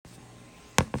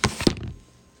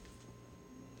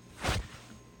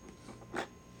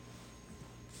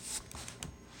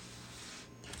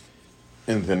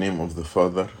In the name of the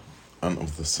Father, and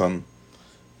of the Son,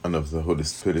 and of the Holy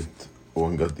Spirit,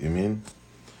 one God, Amen.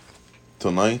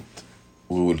 Tonight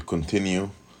we will continue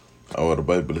our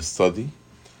Bible study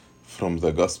from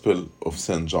the Gospel of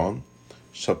St. John,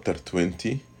 chapter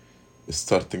 20,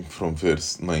 starting from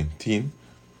verse 19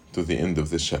 to the end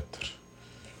of the chapter.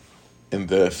 In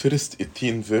the first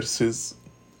 18 verses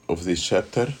of this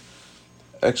chapter,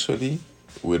 actually,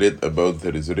 we read about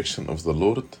the resurrection of the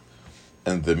Lord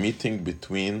and the meeting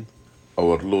between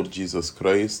our Lord Jesus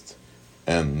Christ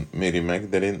and Mary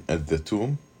Magdalene at the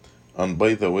tomb. And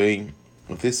by the way,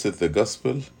 this is the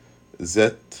gospel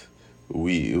that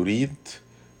we read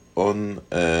on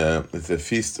the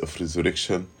Feast of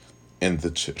Resurrection in the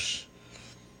church.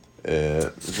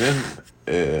 Then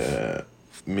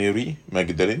Mary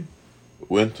Magdalene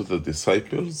went to the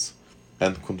disciples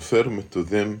and confirmed to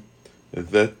them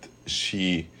that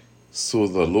she saw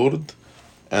the Lord,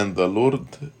 and the Lord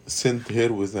sent her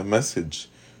with a message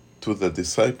to the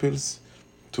disciples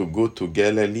to go to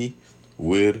Galilee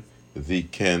where they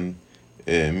can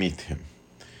meet him.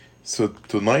 So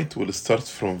tonight we'll start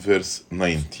from verse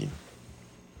 19.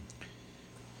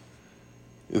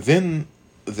 Then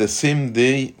the same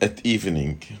day at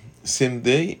evening, same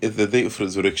day is the day of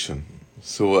resurrection.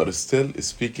 So we are still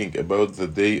speaking about the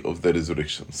day of the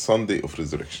resurrection, Sunday of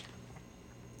resurrection.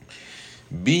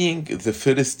 Being the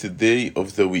first day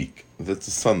of the week,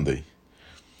 that's Sunday,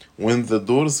 when the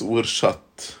doors were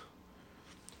shut,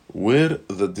 where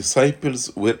the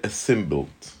disciples were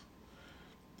assembled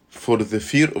for the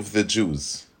fear of the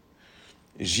Jews,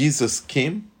 Jesus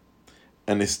came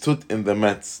and stood in the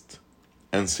midst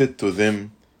and said to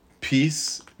them,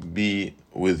 "Peace be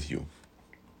with you."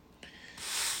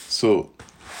 So,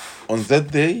 on that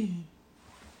day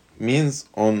means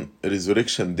on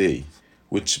Resurrection Day,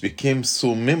 which became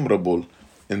so memorable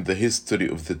in the history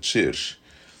of the church.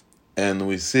 And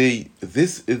we say,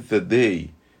 this is the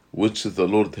day which the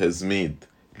Lord has made.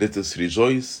 Let us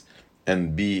rejoice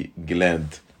and be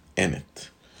glad in it.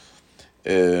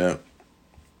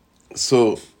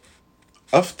 So,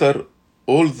 after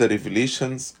all the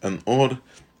revelations and all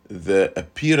the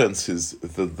appearances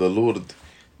that the Lord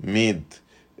made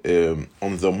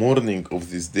on the morning of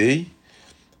this day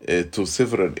to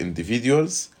several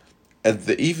individuals, at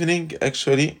the evening,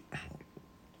 actually,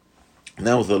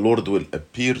 now the Lord will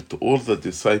appear to all the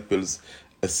disciples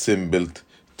assembled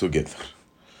together.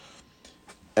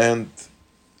 And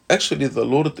actually, the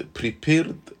Lord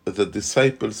prepared the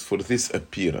disciples for this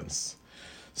appearance.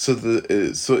 So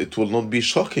it will not be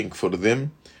shocking for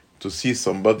them to see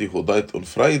somebody who died on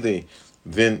Friday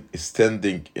then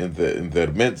standing in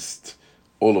their midst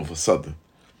all of a sudden.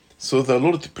 So the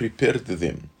Lord prepared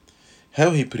them.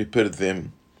 How He prepared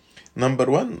them?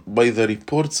 Number one, by the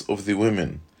reports of the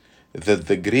women that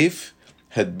the grave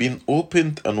had been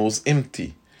opened and was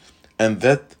empty, and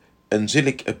that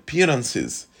angelic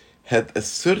appearances had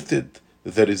asserted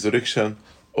the resurrection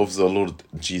of the Lord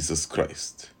Jesus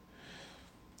Christ.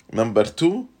 Number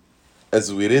two,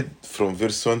 as we read from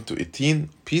verse 1 to 18,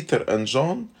 Peter and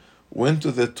John went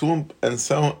to the tomb and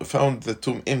found the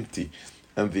tomb empty,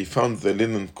 and they found the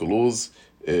linen clothes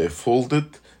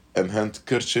folded and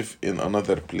handkerchief in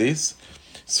another place.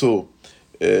 So,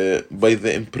 by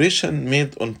the impression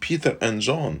made on Peter and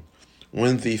John,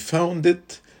 when they found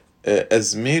it,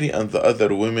 as Mary and the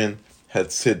other women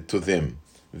had said to them,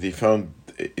 they found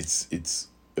it's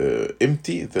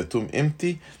empty, the tomb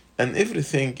empty, and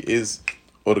everything is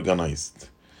organized.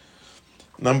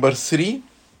 Number three,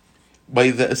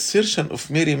 by the assertion of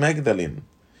Mary Magdalene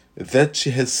that she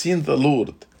has seen the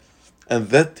Lord and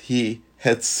that He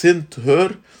had sent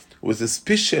her with a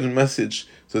special message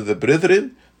to the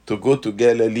brethren to go to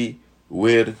Galilee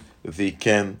where they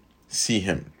can see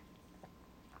Him.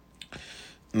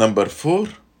 Number four,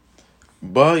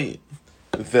 by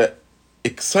the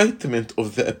excitement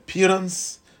of the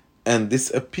appearance and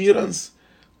disappearance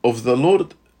of the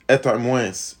Lord at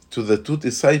Emmaus to the two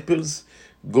disciples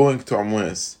going to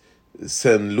Emmaus,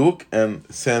 St. Luke and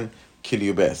St.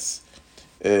 Cleopas.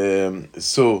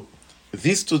 So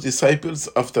these two disciples,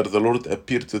 after the Lord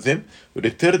appeared to them,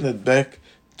 returned back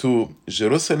to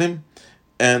Jerusalem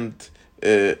and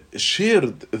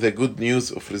shared the good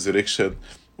news of resurrection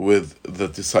with the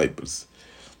disciples.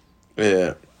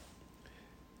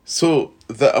 So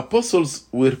the apostles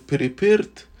were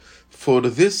prepared for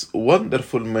this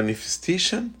wonderful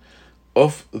manifestation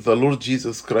of the Lord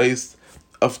Jesus Christ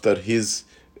after His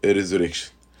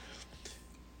resurrection.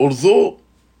 Although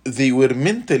they were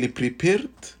mentally prepared,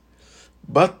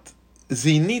 but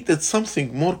they needed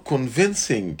something more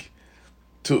convincing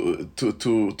to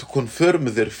confirm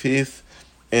their faith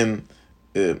in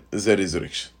the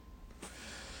resurrection.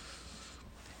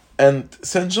 And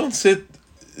St. John said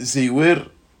they were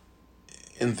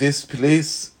in this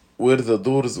place where the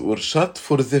doors were shut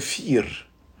for the fear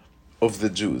of the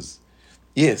Jews.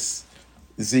 Yes,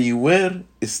 they were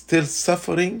still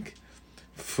suffering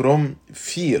from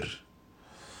fear.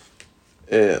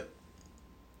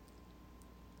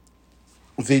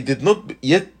 They did not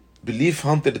yet believe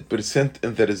 100%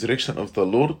 in the resurrection of the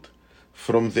Lord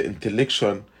from the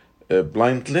intellectual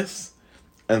blindness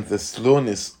and the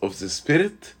slowness of the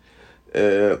spirit.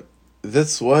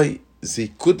 That's why they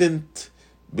couldn't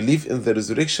believe in the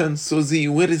resurrection, so they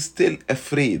were still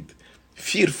afraid,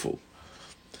 fearful.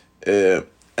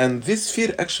 And this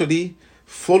fear actually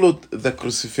followed the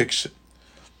crucifixion.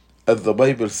 As the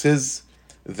Bible says,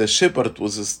 the shepherd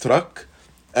was struck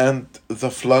and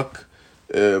the flock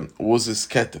was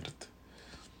scattered.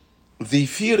 They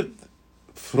feared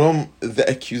from the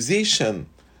accusation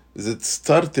that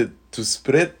started to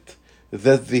spread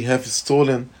that they have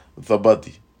stolen the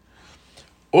body.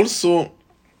 Also,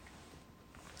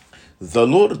 the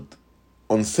Lord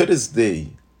on Thursday,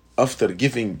 after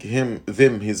giving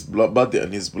them his body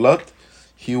and his blood,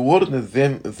 he warned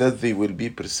them that they will be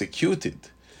persecuted.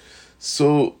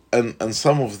 So, and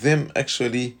some of them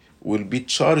actually will be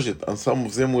charged and some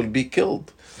of them will be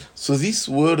killed. So these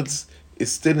words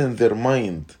is still in their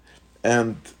mind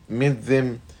and made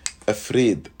them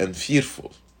afraid and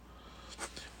fearful.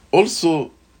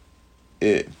 Also,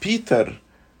 Peter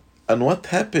and what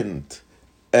happened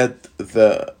at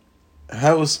the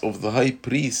house of the high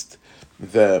priest,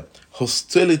 the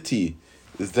hostility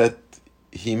that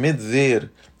he met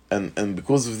there, and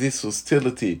because of this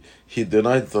hostility, he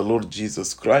denied the Lord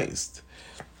Jesus Christ.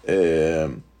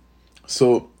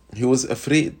 So he was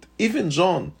afraid. Even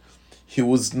John, he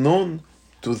was known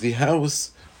to the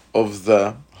house of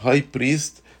the high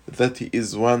priest that he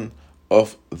is one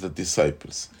of the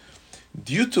disciples.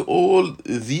 Due to all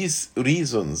these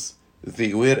reasons,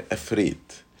 they were afraid.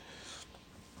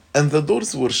 And the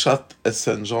doors were shut, as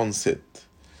St. John said.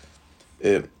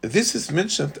 This is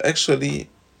mentioned actually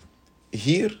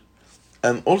here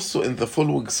and also in the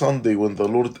following Sunday when the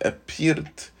Lord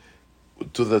appeared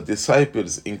to the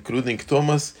disciples, including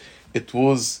Thomas. It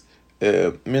was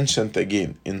mentioned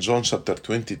again in John chapter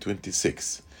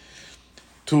 20:26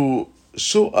 to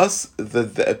show us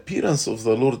that the appearance of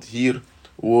the Lord here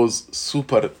was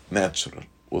supernatural.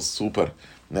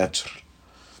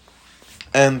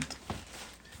 And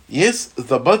yes,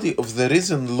 the body of the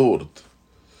risen Lord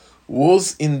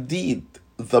was indeed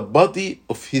the body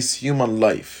of his human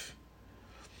life,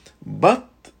 but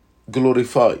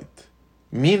glorified,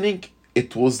 meaning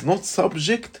it was not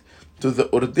subject to the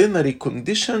ordinary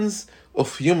conditions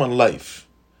of human life,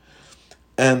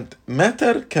 and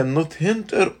matter cannot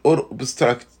hinder or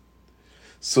obstruct.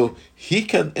 So he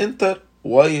can enter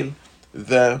while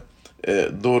the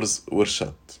doors were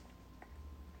shut.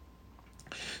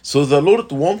 So the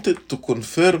Lord wanted to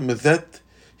confirm that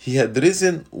he had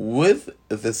risen with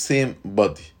the same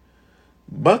body,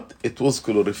 but it was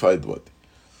glorified body.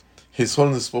 His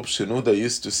Holiness Pope Shenouda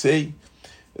used to say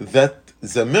that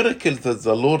the miracle that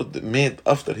the Lord made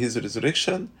after his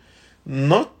resurrection,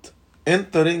 not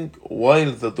entering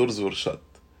while the doors were shut,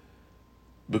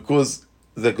 because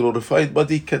the glorified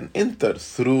body can enter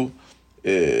through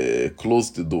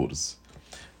closed doors.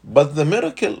 But the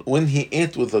miracle when he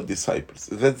ate with the disciples,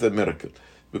 that's the miracle,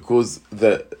 because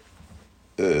the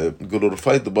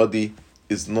glorified body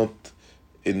is not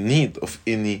in need of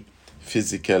any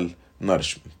physical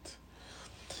nourishment.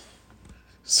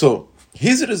 So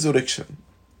his resurrection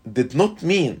did not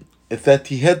mean that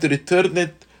he had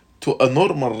returned to a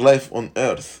normal life on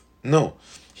earth. No,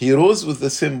 he rose with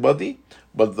the same body,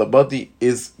 but the body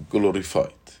is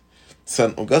glorified.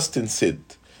 St. Augustine said,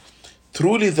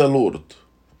 "Truly the Lord,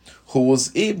 who was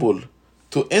able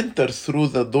to enter through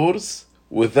the doors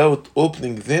without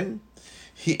opening them,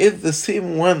 he is the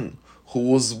same one who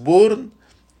was born,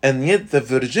 and yet the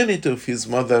virginity of his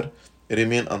mother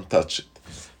remained untouched."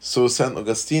 So St.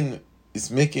 Augustine is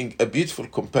making a beautiful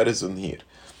comparison here.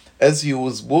 As he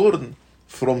was born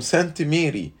from Saint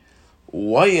Mary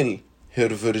while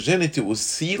her virginity was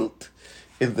sealed,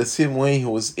 in the same way he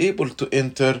was able to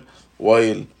enter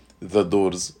while the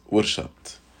doors were shut.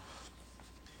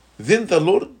 Then the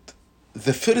Lord,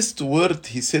 the first word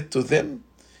he said to them,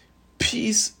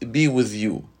 "Peace be with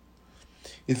you."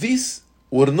 These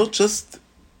were not just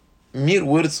mere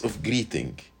words of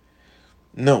greeting.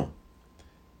 No.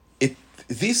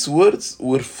 These words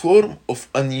were form of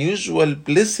unusual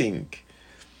blessing,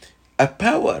 a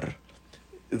power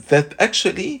that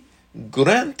actually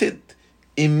granted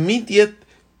immediate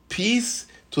peace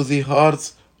to the hearts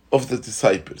of the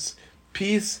disciples,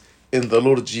 peace in the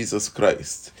Lord Jesus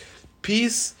Christ.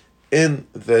 peace in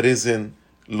the risen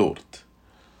Lord.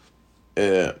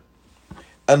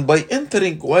 And by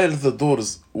entering while the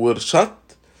doors were shut,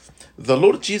 the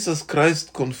Lord Jesus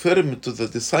Christ confirmed to the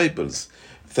disciples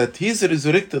that his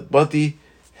resurrected body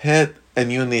had a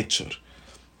new nature.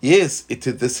 Yes, it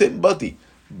is the same body,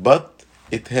 but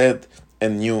it had a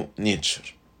new nature.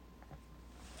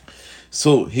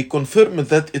 So he confirmed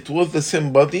that it was the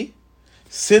same body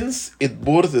since it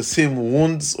bore the same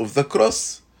wounds of the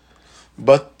cross,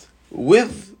 but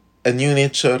with a new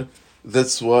nature.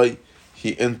 That's why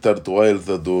he entered while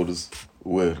the doors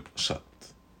were shut.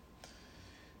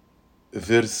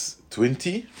 Verse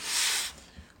 20.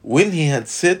 When he had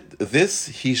said this,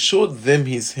 he showed them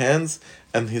his hands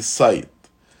and his side,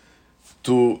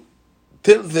 to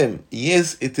tell them,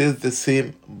 yes, it is the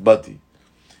same body.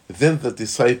 Then the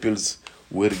disciples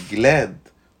were glad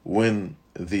when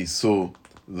they saw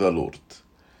the Lord.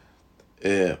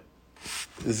 Their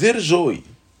joy,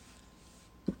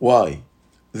 why?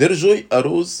 Their joy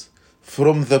arose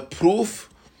from the proof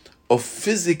of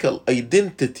physical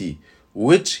identity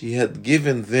which he had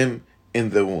given them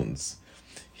in the wounds.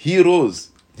 He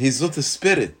rose. He's not a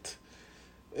spirit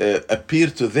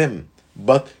appeared to them,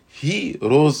 but he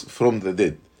rose from the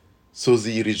dead. So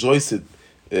they rejoiced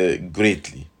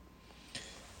greatly.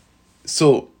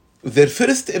 So their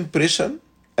first impression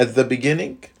at the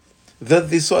beginning, that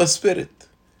they saw a spirit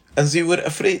and they were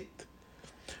afraid.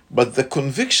 But the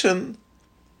conviction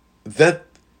that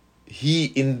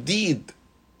he indeed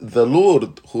the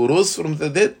Lord who rose from the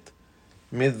dead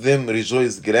made them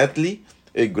rejoice greatly.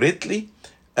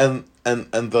 And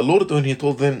the Lord, when he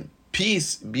told them,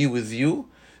 peace be with you,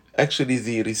 actually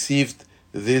they received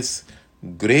this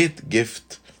great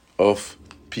gift of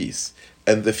peace.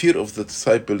 And the fear of the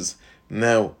disciples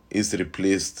now is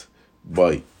replaced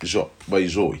by joy.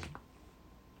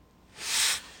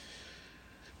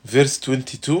 Verse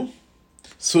 22.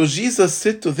 So Jesus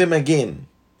said to them again,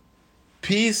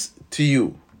 peace to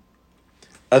you.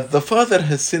 As the Father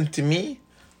has sent me,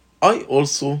 I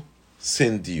also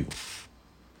send you.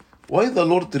 Why the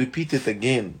Lord repeated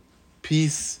again,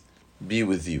 peace be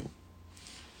with you?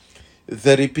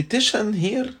 The repetition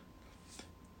here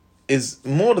is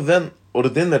more than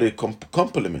ordinary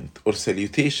compliment or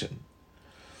salutation.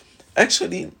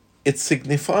 Actually, it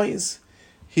signifies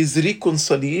his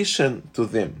reconciliation to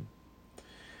them.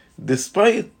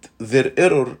 Despite their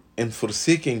error in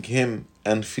forsaking him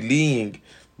and fleeing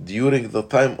during the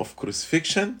time of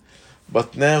crucifixion,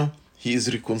 but now he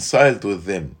is reconciled with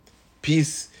them.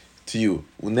 Peace to you.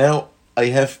 Now I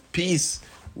have peace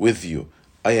with you.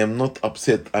 I am not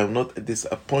upset. I am not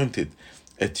disappointed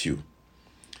at you.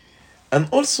 And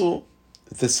also,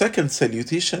 the second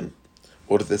salutation,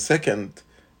 or the second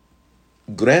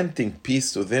granting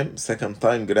peace to them, second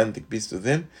time granting peace to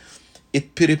them,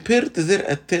 it prepared their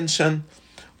attention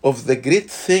of the great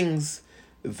things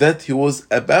that he was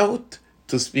about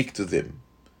to speak to them.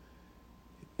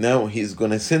 Now he is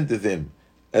going to send them,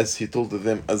 as he told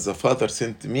them, as the Father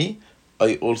sent me,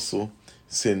 I also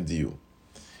send you.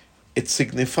 It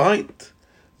signified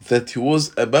that he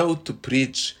was about to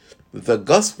preach the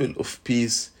gospel of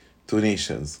peace to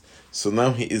nations. So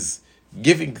now he is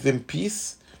giving them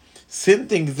peace,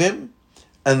 sending them,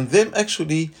 and then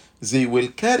actually they will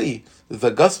carry the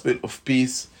gospel of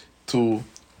peace to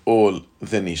all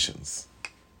the nations.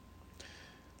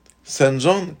 St.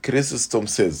 John Chrysostom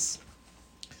says,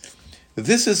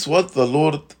 this is what the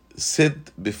Lord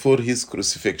said before his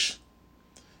crucifixion.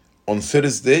 On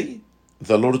Thursday,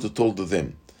 the Lord told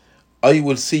them, I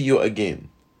will see you again,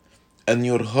 and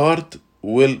your heart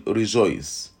will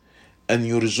rejoice, and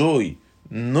your joy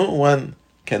no one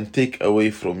can take away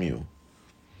from you.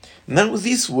 Now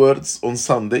these words on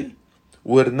Sunday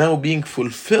were now being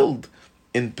fulfilled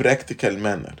in practical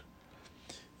manner.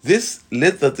 This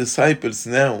led the disciples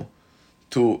now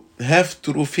to have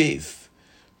true faith,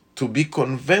 to be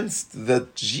convinced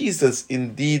that Jesus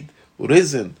indeed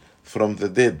risen from the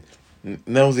dead.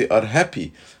 Now they are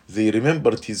happy. They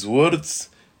remembered his words,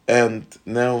 and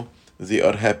now they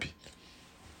are happy.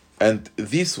 And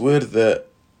these were the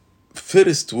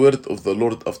first word of the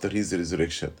Lord after his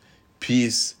resurrection.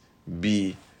 Peace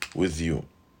be with you.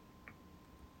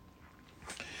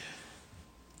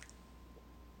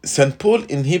 St. Paul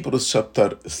in Hebrews chapter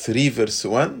 3 verse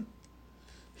 1,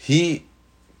 he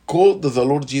called the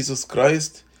Lord Jesus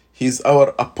Christ, he is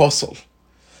our apostle,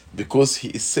 because he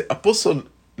is apostle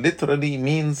literally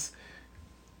means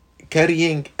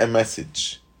carrying a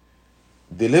message,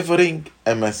 delivering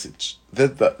a message.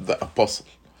 That's the apostle.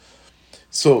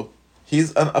 So he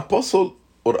is an apostle,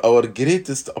 or our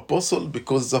greatest apostle,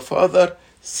 because the Father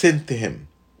sent him.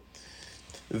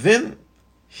 Then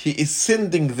he is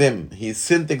sending them, he is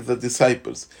sending the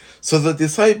disciples. So the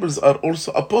disciples are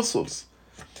also apostles,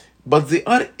 but they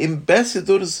are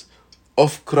ambassadors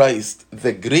of Christ,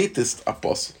 the greatest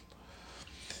apostle.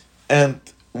 And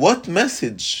what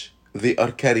message they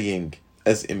are carrying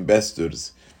as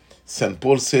ambassadors? St.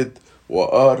 Paul said, we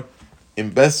are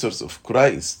ambassadors of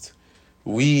Christ.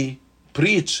 We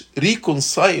preach,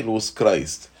 reconcile with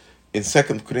Christ in 2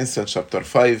 Corinthians chapter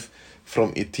 5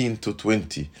 from 18 to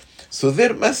 20. So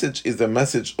their message is a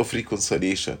message of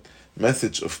reconciliation,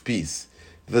 message of peace.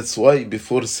 That's why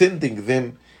before sending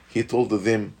them, he told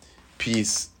them,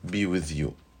 peace be with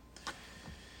you.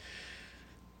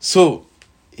 So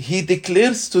he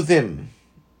declares to them,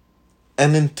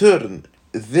 and in turn,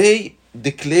 they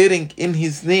declaring in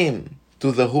his name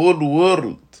to the whole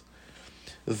world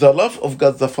the love of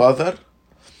God the Father,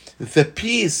 the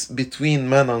peace between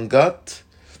man and God,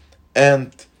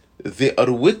 and they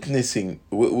are witnesses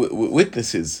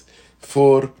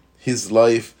for his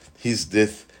life, his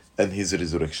death, and his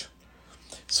resurrection.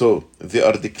 So they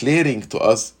are declaring to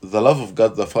us the love of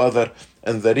God the Father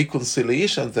and the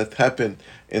reconciliation that happened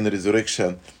in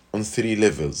resurrection on 3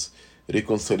 levels.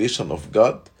 Reconciliation of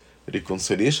God,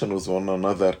 reconciliation with one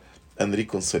another, and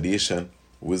reconciliation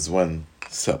with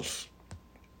oneself.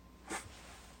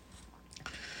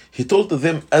 He told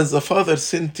them, as the Father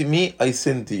sent me, I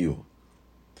send you.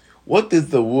 What did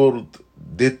the world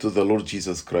did to the Lord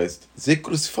Jesus Christ? They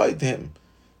crucified him.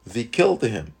 They killed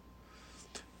him.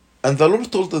 And the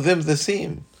Lord told them the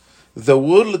same. The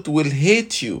world will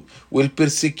hate you, will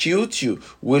persecute you,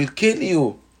 will kill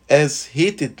you as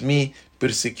hated me,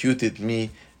 persecuted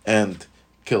me, and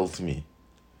killed me.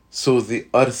 So they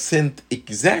are sent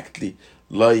exactly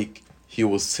like he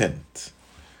was sent.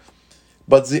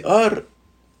 But they are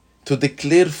to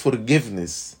declare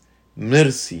forgiveness,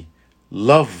 mercy,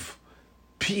 love,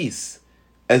 peace,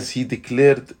 as he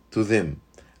declared to them,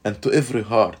 and to every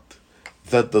heart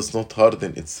that does not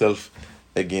harden itself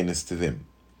against them.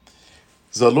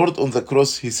 The Lord on the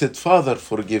cross, he said, Father,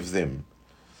 forgive them.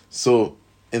 So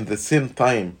in the same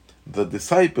time, the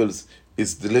disciples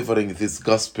is delivering this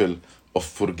gospel of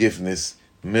forgiveness,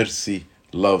 mercy,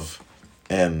 love,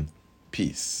 and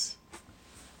peace.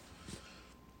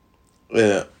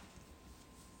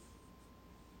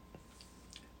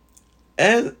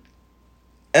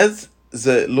 As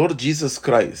the Lord Jesus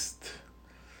Christ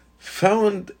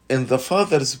found in the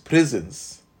Father's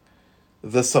presence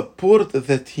the support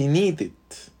that he needed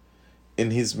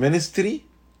in his ministry,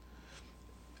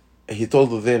 he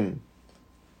told them,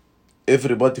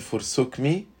 everybody forsook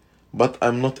me, but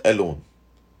I'm not alone,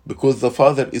 because the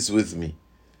Father is with me.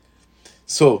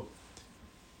 So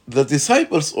the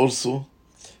disciples also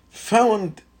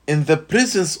found in the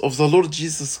presence of the Lord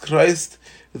Jesus Christ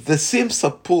the same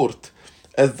support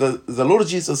as the Lord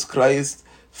Jesus Christ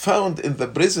found in the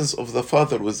presence of the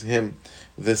Father with him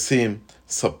the same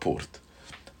support.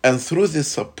 And through this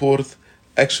support,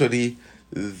 actually,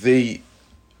 they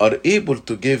are able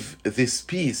to give this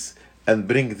peace and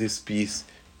bring this peace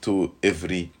to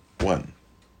everyone.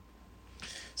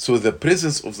 So the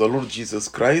presence of the Lord Jesus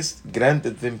Christ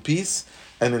granted them peace,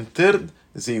 and in turn,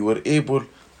 they were able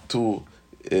to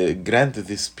grant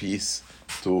this peace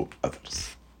to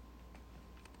others.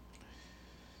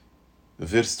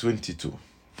 Verse 22.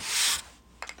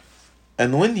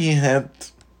 And when he had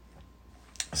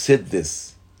said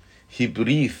this, he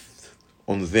breathed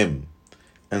on them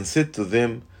and said to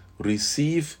them,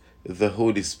 receive the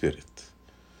Holy Spirit.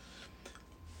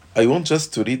 I want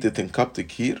just to read it in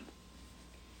Coptic here,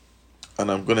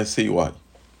 and I'm going to say why.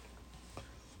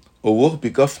 Owuh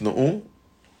Bigaf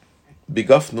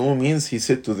Nu'u means he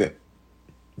said to them.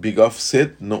 Bigaf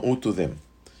said Nu'u to them.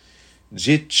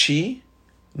 Jit Chi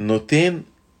Noten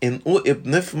In'u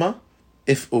Ibnifma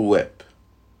If Uweb.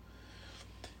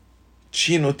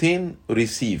 Chi Noten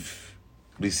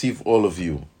receive all of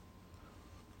you.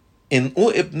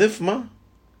 In'u Ibnifma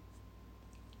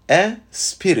a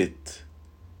spirit,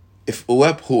 if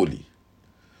Uweb holy.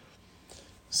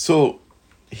 So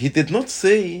he did not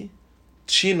say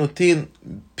Chi Noten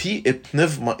Pi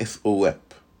Ibnifma if Uweb.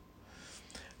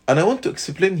 And I want to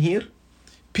explain here,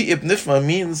 Pi Ibnifma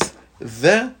means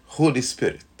the Holy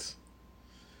Spirit.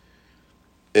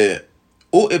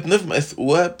 O Ibnifma if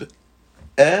Uweb,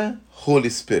 a Holy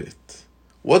Spirit.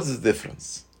 What's the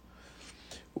difference?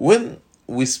 When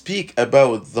we speak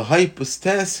about the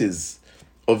hypostasis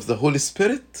of the Holy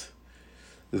Spirit,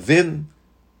 then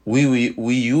we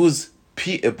use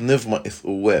Pi Ibnifma if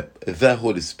Uweb, the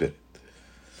Holy Spirit.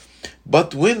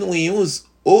 But when we use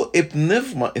O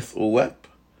Ibnifma if Uweb,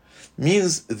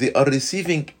 means they are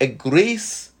receiving a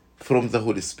grace from the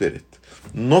Holy Spirit.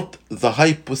 not the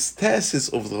hypostasis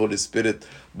of the Holy Spirit,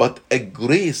 but a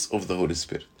grace of the Holy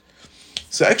Spirit.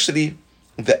 So actually,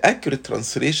 the accurate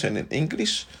translation in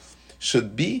English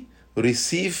should be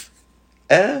receive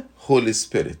a Holy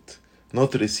Spirit,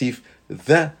 not receive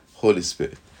the Holy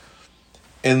Spirit.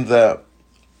 In the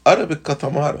Arabic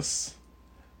Katamaras,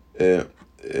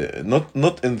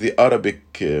 not in the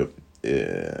Arabic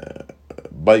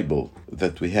Bible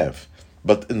that we have,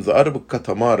 but in the Arabic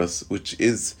Katamaras, which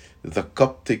is the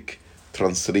Coptic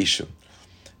translation,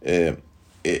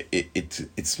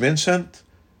 it's mentioned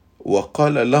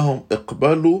وقال لهم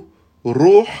اقبلوا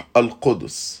روح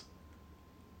القدس،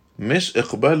 مش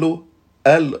اقبلوا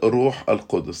الروح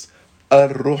القدس.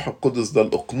 الروح القدس ده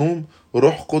الأقنوم،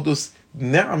 روح قدس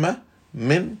نعمة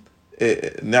من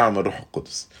نعم الروح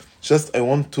القدس. Just I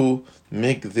want to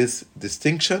make this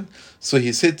distinction. So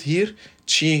he said here,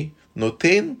 chi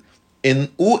noten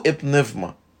in u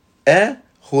pneuma, a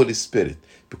Holy Spirit,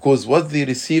 because what they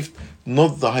received,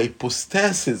 not the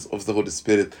hypostasis of the Holy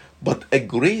Spirit, but a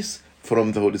grace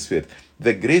from the Holy Spirit,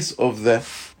 the grace of the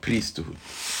priesthood.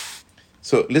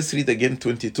 So let's read again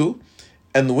 22.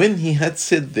 And when he had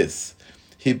said this,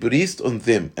 he breathed on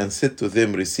them and said to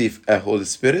them, receive a Holy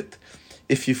Spirit.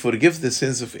 If you forgive the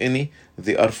sins of any,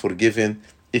 they are forgiven.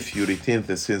 If you retain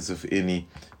the sins of any,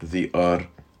 they are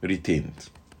retained.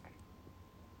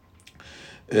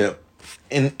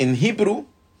 In Hebrew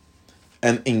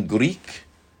and in Greek,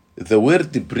 the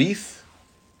word breathe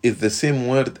is the same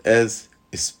word as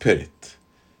spirit.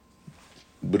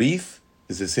 Breathe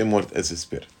is the same word as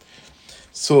spirit.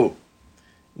 So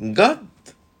God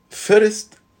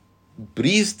first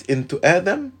breathed into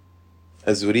Adam,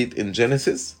 as we read in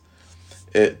Genesis,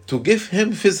 to give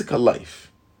him physical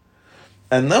life.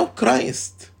 And now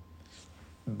Christ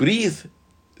breathed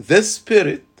the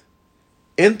Spirit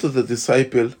into the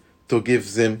disciple to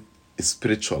give them a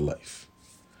spiritual life.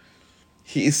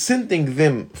 He is sending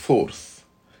them forth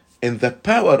in the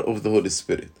power of the Holy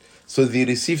Spirit. So they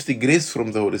receive the grace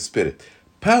from the Holy Spirit,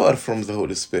 power from the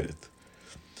Holy Spirit,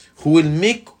 who will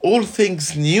make all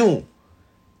things new,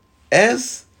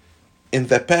 as in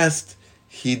the past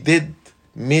he did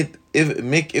make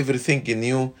everything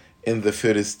new in the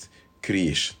first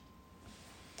creation.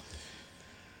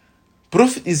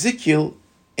 Prophet Ezekiel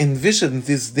envisioned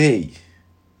this day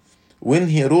when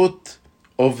he wrote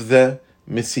of the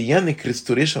messianic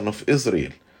restoration of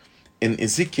Israel in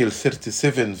Ezekiel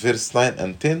 37 verse 9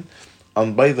 and 10.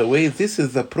 And by the way, this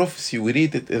is the prophecy, we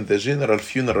read it in the general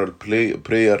funeral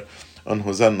prayer on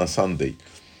Hosanna Sunday,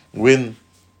 when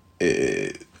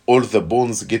all the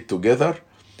bones get together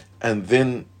and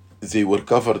then they were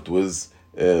covered with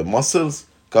muscles,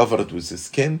 covered with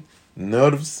skin,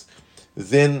 nerves.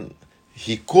 Then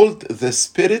he called the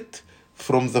spirit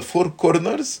from the four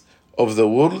corners of the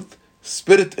world.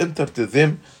 Spirit entered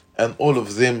them and all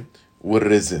of them were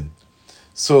risen.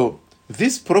 So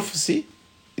this prophecy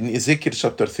in Ezekiel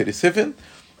chapter 37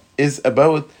 is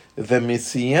about the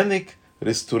messianic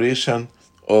restoration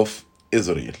of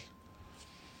Israel.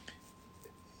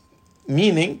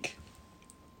 Meaning,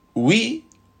 we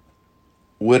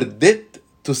were dead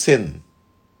to sin,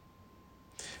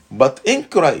 but in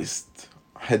Christ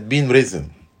had been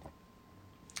risen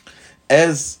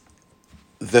as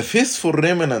the faithful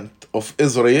remnant of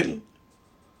Israel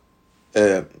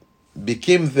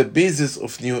became the basis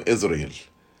of new Israel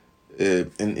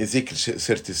in Ezekiel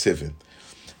 37.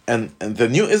 And the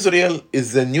new Israel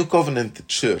is the new covenant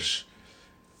church,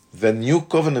 the new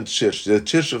covenant church, the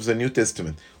church of the New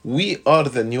Testament. We are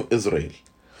the new Israel.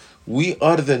 We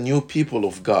are the new people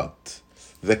of God,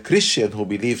 the Christian who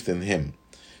believed in him.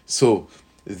 So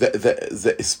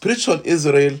the spiritual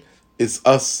Israel is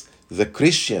us, the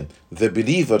Christian, the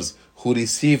believers who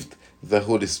received the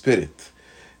Holy Spirit.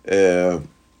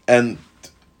 And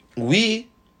we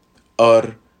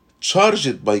are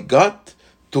charged by God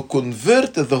to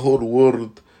convert the whole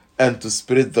world and to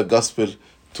spread the gospel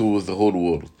to the whole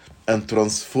world and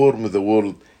transform the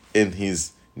world in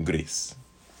his grace.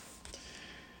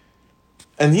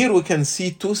 And here we can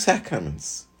see two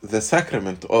sacraments, the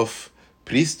sacrament of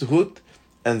priesthood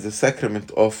and the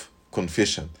sacrament of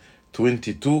confession.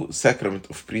 22 sacrament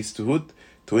of priesthood,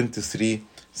 23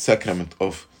 sacrament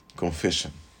of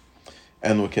confession.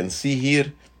 And we can see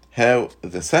here how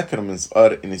the sacraments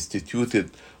are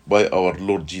instituted by our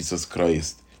Lord Jesus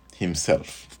Christ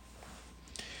himself.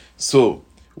 So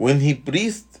when he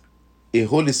breathed a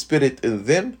Holy Spirit in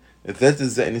them, that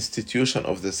is the institution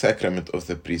of the sacrament of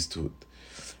the priesthood.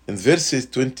 In verses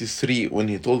 23, when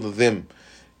he told them,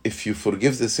 if you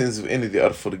forgive the sins of any, they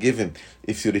are forgiven.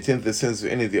 If you retain the sins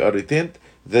of any, they are retained.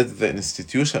 That's the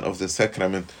institution of the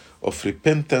sacrament of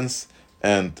repentance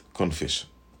and confession.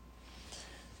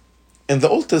 In the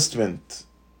Old Testament,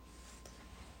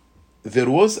 there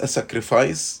was a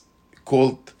sacrifice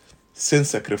called sin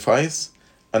sacrifice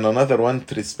and another one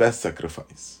trespass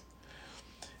sacrifice.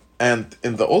 And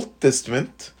in the Old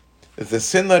Testament, the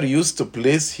sinner used to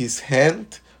place his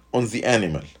hand on the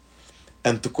animal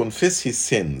and to confess his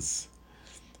sins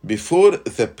before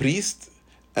the priest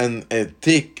and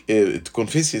to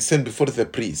confess his sin before the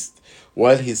priest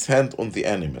while his hand on the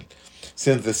animal.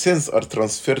 Since the sins are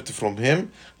transferred from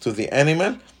him to the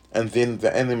animal, and then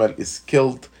the animal is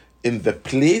killed in the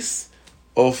place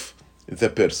of the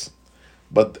person.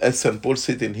 But as St. Paul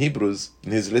said in Hebrews,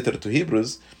 in his letter to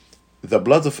Hebrews, the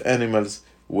blood of animals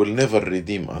will never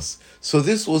redeem us. So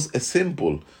this was a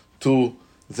symbol to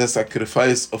the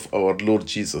sacrifice of our Lord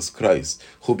Jesus Christ,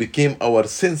 who became our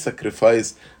sin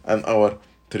sacrifice and our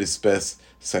trespass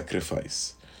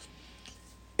sacrifice.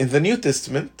 In the New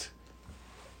Testament,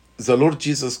 the Lord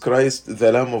Jesus Christ,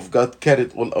 the Lamb of God,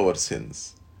 carried all our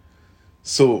sins.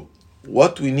 So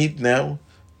what we need now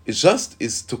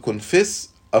is to confess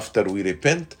after we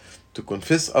repent, to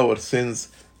confess our sins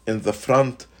in the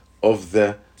front of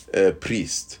the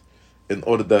priest in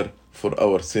order for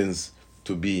our sins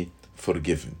to be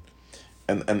forgiven.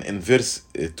 And in verse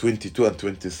 22 and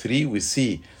 23, we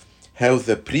see how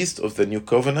the priest of the new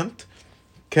covenant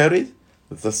carried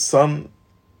the Son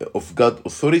of God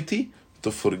authority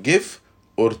to forgive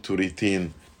or to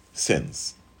retain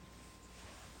sins.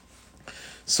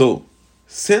 So,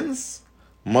 sins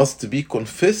must be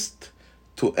confessed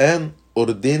to an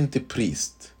ordained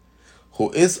priest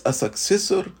who is a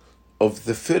successor of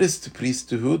the first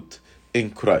priesthood in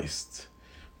Christ,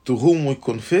 to whom we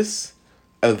confess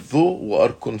as though we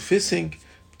are confessing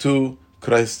to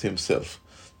Christ himself,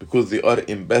 because they are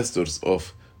ambassadors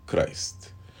of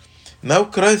Christ. Now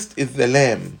Christ is the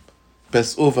Lamb,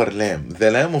 Passover Lamb,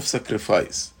 the Lamb of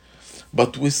sacrifice,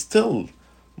 but we still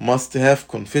must have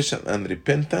confession and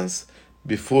repentance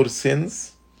before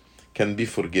sins can be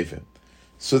forgiven.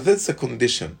 So that's a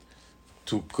condition,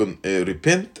 to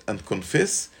repent and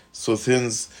confess, so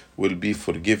sins will be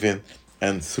forgiven,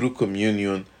 and through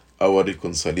communion our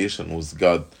reconciliation with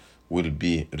God will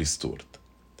be restored.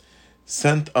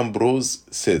 Saint Ambrose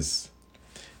says,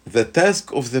 the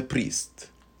task of the priest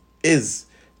is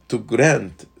to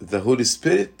grant the Holy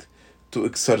Spirit to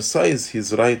exercise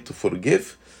his right to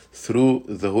forgive through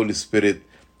the Holy Spirit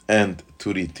and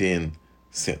to retain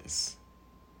sins.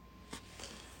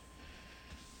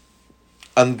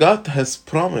 And God has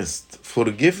promised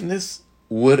forgiveness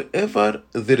wherever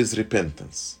there is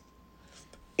repentance.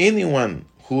 Anyone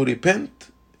who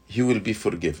repents, he will be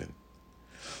forgiven.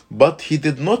 But he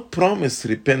did not promise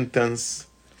repentance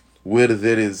where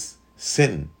there is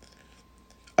sin.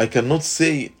 I cannot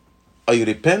say, I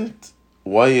repent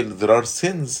while there are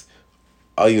sins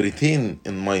I retain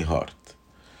in my heart.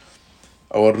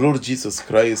 Our Lord Jesus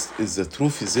Christ is the true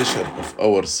physician of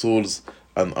our souls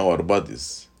and our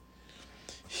bodies.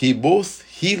 He both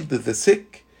healed the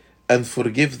sick and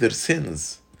forgave their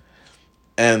sins.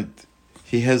 And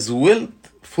he has willed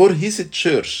for his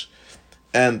church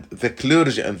and the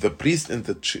clergy and the priest in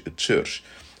the church,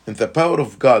 in the power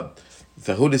of God,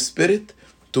 the Holy Spirit,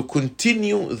 to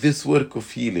continue this work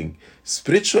of healing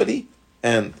spiritually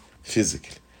and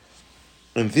physically.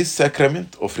 In this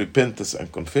sacrament of repentance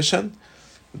and confession,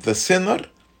 the sinner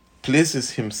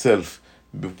places himself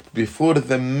before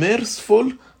the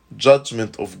merciful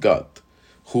judgment of God,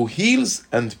 who heals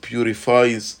and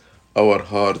purifies our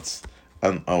hearts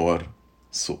and our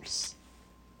souls.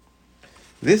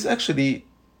 This actually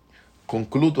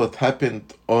concludes what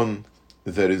happened on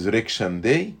the resurrection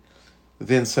day.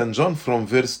 Then St. John, from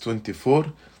verse 24,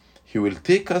 he will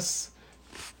take us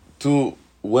to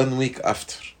 1 week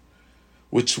after,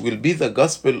 which will be the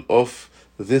gospel of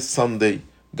this Sunday,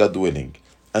 God willing.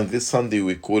 And this Sunday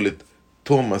we call it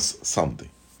Thomas Sunday.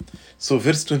 So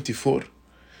verse 24,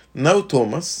 now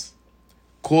Thomas,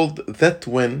 called that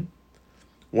one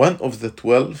of the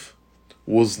 12,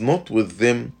 was not with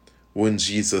them when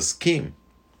Jesus came.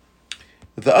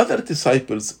 The other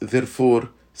disciples therefore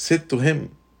said to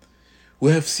him,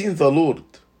 we have seen the Lord.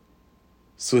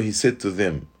 So he said to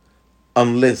them,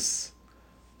 unless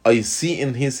I see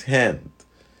in his hand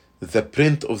the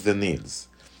print of the nails,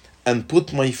 and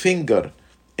put my finger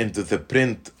into the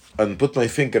print, and put my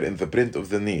finger in the print of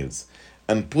the nails,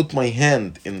 and put my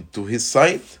hand into his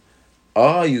side,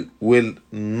 I will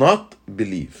not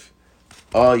believe.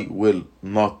 I will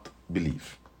not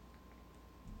believe.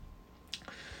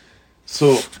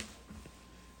 So,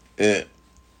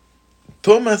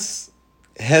 Thomas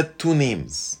had two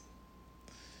names.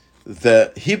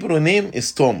 The Hebrew name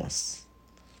is Thomas,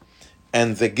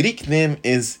 and the Greek name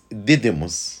is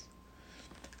Didymus.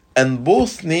 And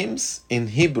both names in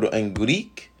Hebrew and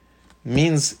Greek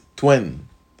means twin.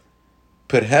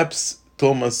 Perhaps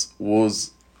Thomas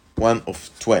was one of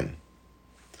twin.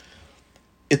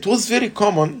 It was very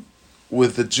common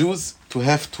with the Jews to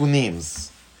have two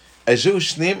names, a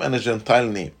Jewish name and a Gentile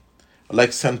name.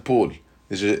 Like St. Paul,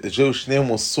 the Jewish name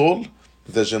was Saul,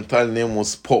 the Gentile name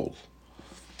was Paul.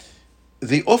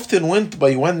 They often went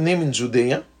by one name in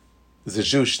Judea, the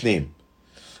Jewish name.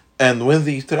 And when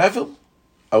they travel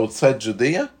outside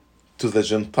Judea to the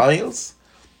Gentiles,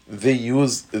 they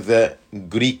use the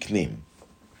Greek name.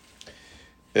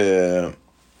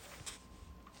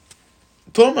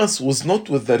 Thomas was not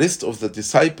with the rest of the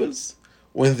disciples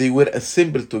when they were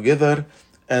assembled together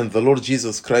and the Lord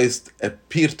Jesus Christ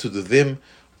appeared to them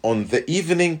on the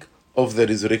evening of the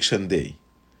resurrection day.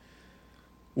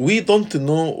 We don't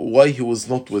know why he was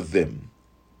not with them,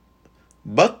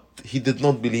 but he did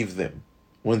not believe them.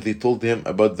 When they told him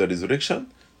about the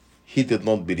resurrection, he did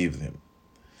not believe them.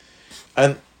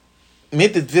 And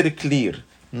made it very clear,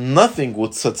 nothing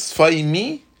would satisfy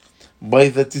me by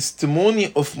the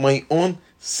testimony of my own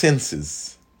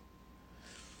senses.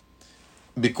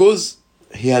 Because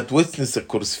he had witnessed the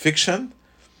crucifixion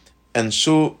and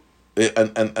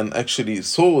actually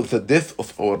saw the death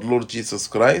of our Lord Jesus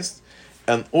Christ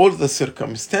and all the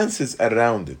circumstances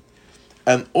around it.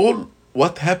 And all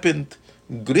what happened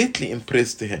greatly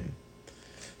impressed him.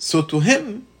 So to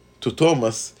him, to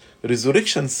Thomas,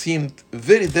 resurrection seemed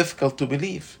very difficult to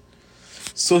believe.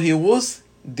 So he was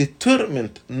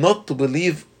determined not to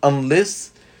believe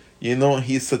unless, he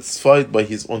is satisfied by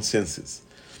his own senses.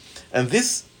 And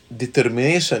this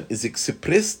determination is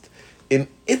expressed in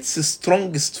its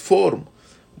strongest form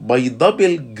by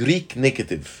double Greek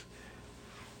negative.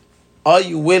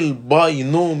 I will by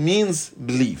no means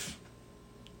believe.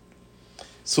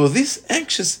 So this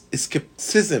anxious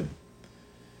skepticism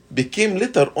became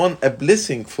later on a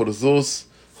blessing for those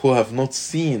who have not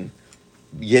seen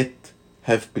yet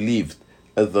have believed.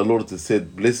 As the Lord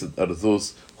said, blessed are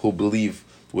those who believe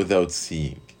without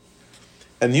seeing.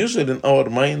 And usually in our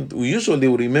mind, we usually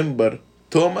remember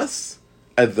Thomas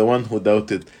as the one who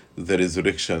doubted the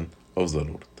resurrection of the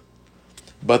Lord.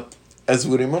 But as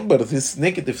we remember this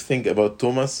negative thing about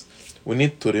Thomas, we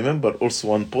need to remember also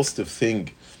one positive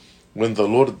thing. When the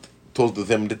Lord told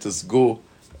them, let us go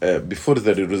before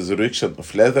the resurrection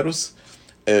of Lazarus,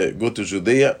 go to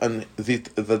Judea, and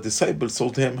the disciples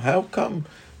told him, how come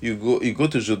you go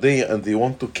to Judea and they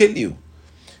want to kill you?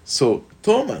 So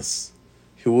Thomas,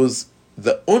 he was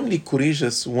the only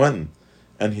courageous one,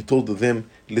 and he told them,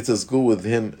 let us go with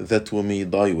him that we may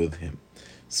die with him.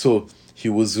 So he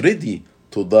was ready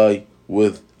to die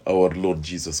with our Lord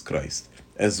Jesus Christ,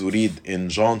 as we read in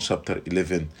John chapter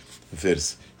 11,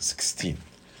 verse 16.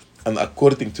 And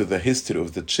according to the history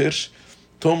of the church,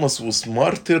 Thomas was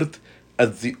martyred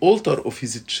at the altar of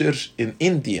his church in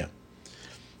India.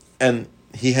 And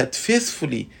he had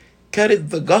faithfully carried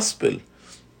the gospel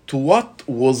to what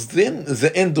was then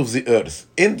the end of the earth.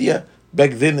 India,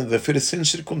 back then in the first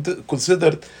century,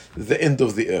 considered the end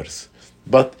of the earth.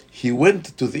 But he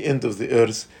went to the end of the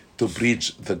earth to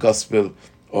preach the gospel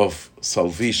of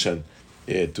salvation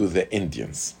to the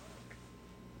Indians.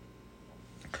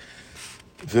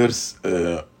 Verse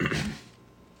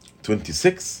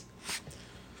 26.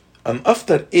 And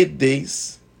after 8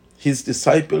 days, his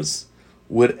disciples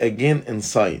were again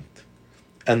inside,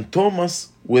 and Thomas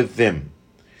with them.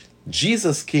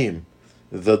 Jesus came,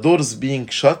 the doors being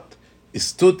shut,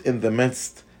 stood in the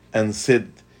midst and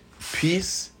said,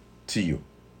 peace to you.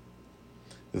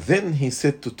 Then he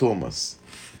said to Thomas,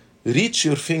 reach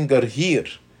your finger here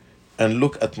and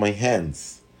look at my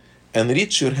hands, and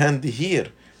reach your hand here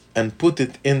and put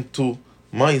it into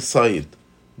my side.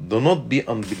 Do not be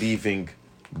unbelieving,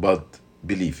 but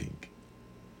believing.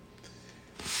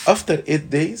 After 8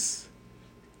 days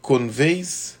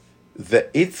conveys the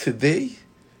 8th day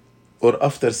or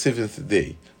after 7th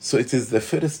day. So it is the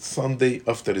first Sunday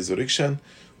after resurrection,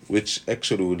 which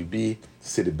actually will be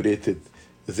celebrated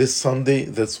this Sunday.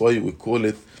 That's why we call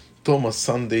it Thomas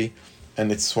Sunday,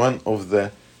 and it's one of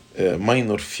the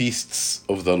minor feasts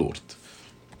of the Lord.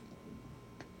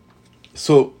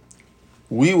 So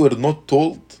we were not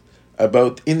told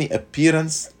about any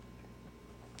appearance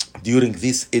during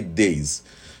these 8 days,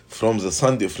 from the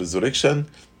Sunday of resurrection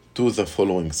to the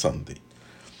following Sunday.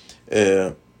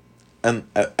 And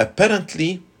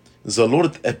apparently the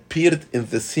Lord appeared in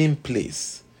the same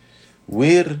place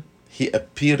where he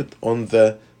appeared on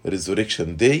the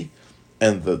resurrection day,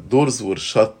 and the doors were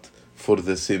shut for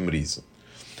the same reason.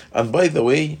 And by the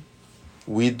way,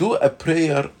 we do a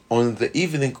prayer on the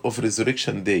evening of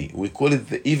Resurrection Day. We call it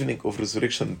the evening of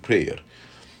Resurrection prayer.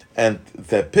 And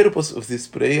the purpose of this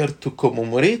prayer to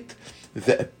commemorate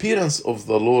the appearance of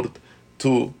the Lord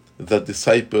to the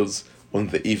disciples on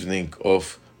the evening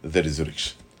of the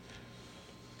resurrection.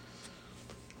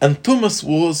 And Thomas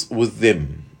was with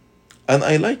them. And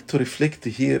I like to reflect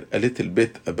here a little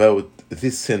bit about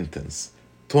this sentence,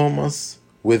 Thomas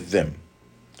with them.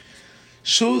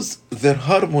 Shows their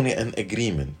harmony and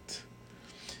agreement,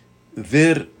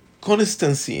 their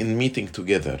constancy in meeting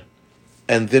together,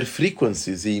 and their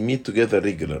frequency, they meet together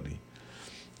regularly.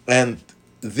 And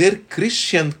their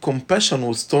Christian compassion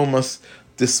with Thomas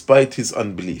despite his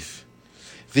unbelief.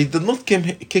 They did not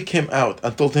kick him out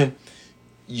and told him,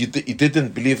 you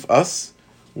didn't believe us?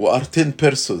 We are 10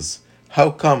 persons.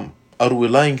 How come? Are we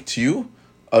lying to you?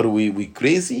 Are we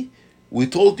crazy? We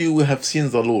told you we have seen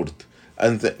the Lord.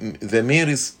 And the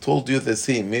Marys told you the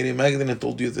same. Mary Magdalene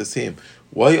told you the same.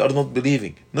 Why you are not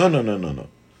believing? No.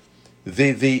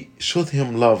 They showed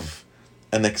him love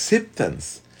and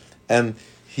acceptance. And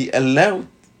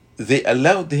they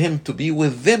allowed him to be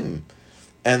with them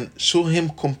and show him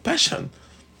compassion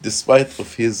despite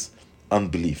of his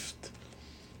unbelief.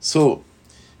 So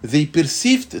they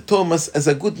perceived Thomas as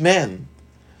a good man,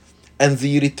 and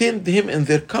they retained him in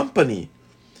their company,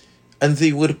 and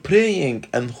they were praying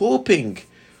and hoping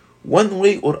one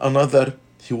way or another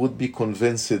he would be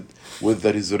convinced with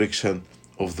the resurrection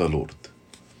of the Lord.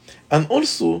 And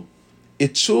also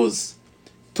it shows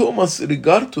Thomas'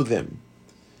 regard to them.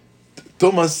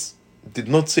 Thomas did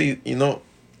not say,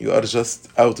 you are just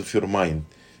out of your mind.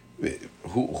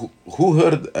 Who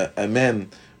heard a man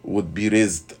would be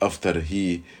raised after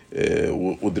he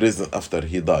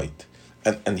died,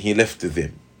 and he left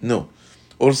them? No.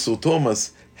 Also,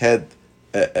 Thomas had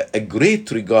a great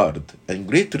regard and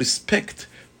great respect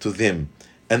to them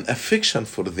and affection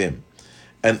for them,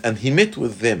 and he met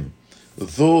with them,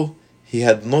 though he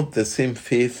had not the same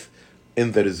faith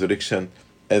in the resurrection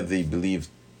as they believed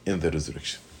in the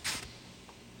resurrection.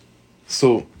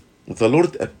 So the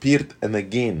Lord appeared, and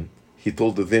again he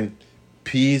told them,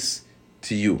 peace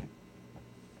to you,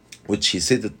 which he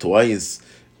said it twice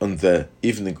on the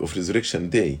evening of Resurrection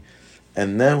Day.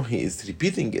 And now he is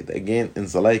repeating it again in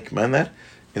the like manner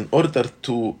in order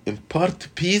to impart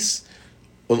peace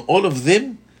on all of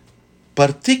them,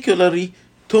 particularly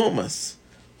Thomas,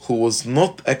 who was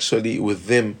not actually with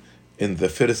them in the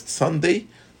first Sunday.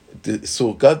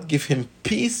 So God gave him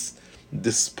peace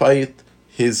despite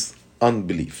his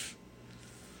unbelief.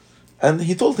 And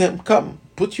he told him, come,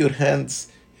 put your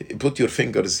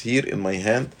fingers here in my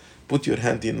hand, put your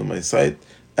hand in my side,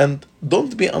 and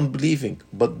don't be unbelieving,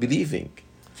 but believing.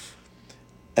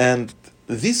 And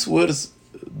these words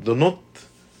do not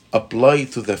apply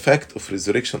to the fact of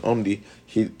resurrection only.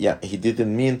 He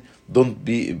didn't mean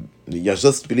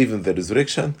just believe in the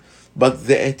resurrection, but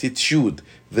the attitude,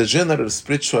 the general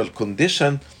spiritual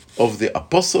condition of the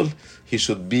apostle, he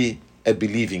should be a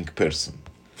believing person.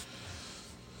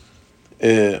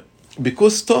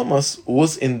 Because Thomas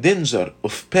was in danger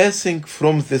of passing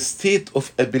from the state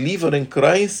of a believer in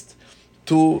Christ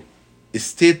to a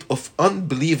state of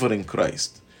unbeliever in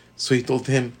Christ. So he told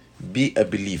him, be a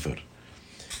believer.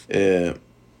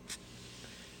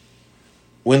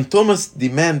 When Thomas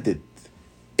demanded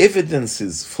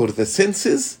evidences for the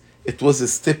senses, it was a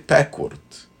step backward.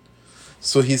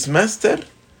 So his master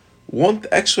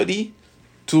wanted actually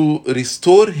to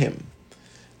restore him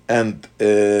and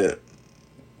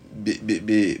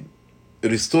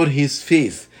restore his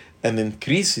faith and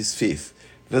increase his faith.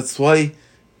 That's why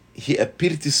he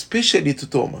appeared especially to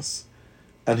Thomas,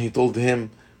 and he told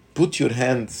him, put your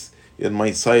hands in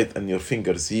my side and your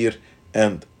fingers here,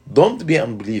 and don't be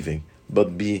unbelieving,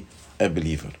 but be a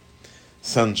believer.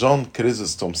 St. John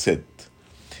Chrysostom said,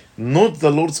 note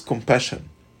the Lord's compassion.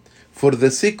 For the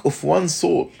sake of one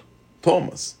soul,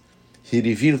 Thomas, he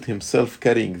revealed himself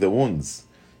carrying the wounds.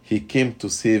 He came to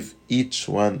save each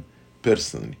one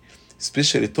personally.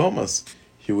 Especially Thomas,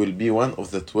 he will be one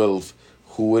of the 12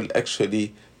 who will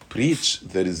actually preach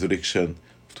the resurrection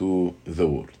to the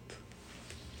world.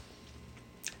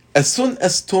 As soon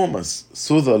as Thomas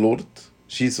saw the Lord,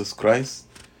 Jesus Christ,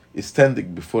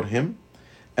 standing before him,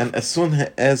 and as soon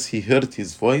as he heard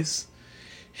his voice,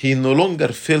 he no longer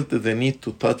felt the need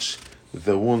to touch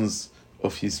the wounds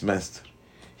of his master.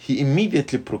 He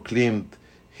immediately proclaimed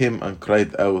him and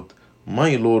cried out,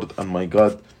 my Lord and my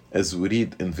God, as we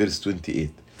read in verse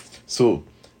 28. So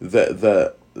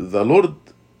the Lord,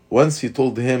 once he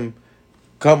told him,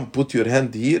 come put your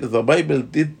hand here, the Bible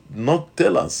did not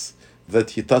tell us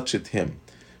that he touched him.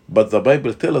 But the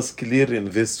Bible tells us clearly in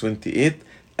verse 28,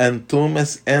 And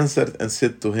Thomas answered and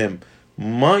said to him,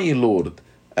 My Lord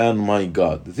and my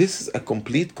God. This is a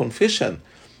complete confession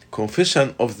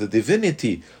of the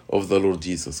divinity of the Lord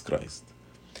Jesus Christ.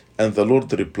 And the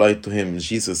Lord replied to him,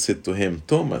 Jesus said to him,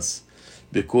 Thomas,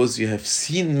 because you have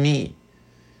seen me.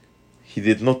 He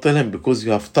did not tell him, because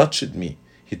you have touched me.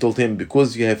 He told him,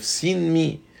 because you have seen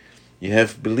me, you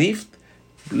have believed.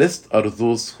 Blessed are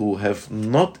those who have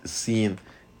not seen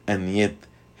and yet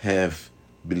have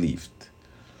believed.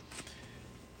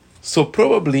 So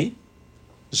probably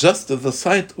just the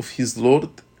sight of his Lord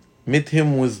made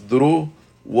him withdraw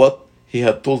what he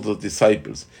had told the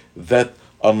disciples, that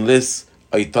unless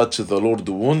I touch the Lord's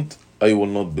wound, I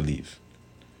will not believe.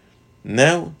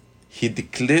 Now he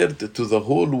declared to the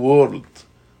whole world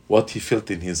what he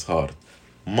felt in his heart,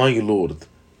 my Lord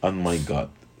and my God.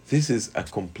 This is a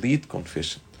complete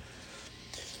confession.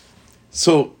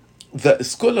 So the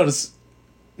scholars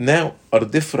now are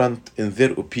different in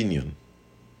their opinion.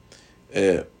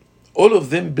 All of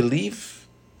them believe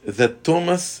that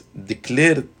Thomas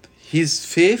declared his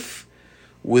faith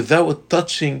without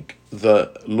touching the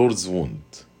Lord's wound.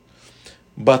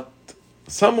 But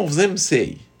some of them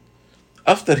say,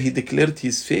 after he declared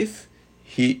his faith,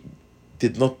 he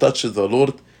did not touch the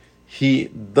Lord. He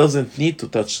doesn't need to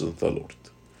touch the Lord.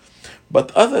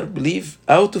 But others believe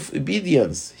out of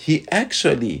obedience, he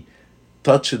actually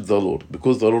touched the Lord,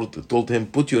 because the Lord told him,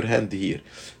 put your hand here.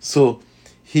 So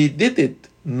he did it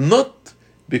not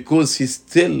because he's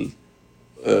still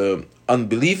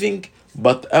unbelieving,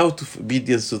 but out of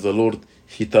obedience to the Lord,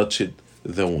 he touched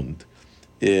the wound.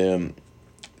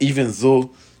 Even though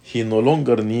he no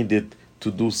longer needed to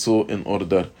do so in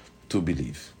order to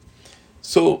believe.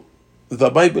 So the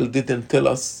Bible didn't tell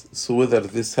us so whether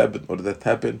this happened or that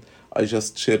happened. I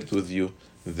just shared with you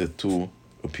the two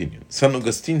opinions. St.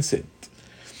 Augustine said,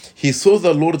 he saw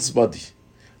the Lord's body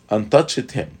and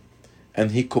touched him,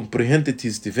 and he comprehended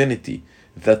his divinity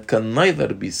that can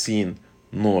neither be seen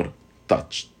nor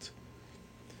touched.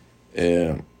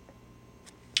 In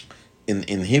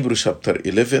Hebrews chapter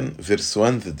 11, verse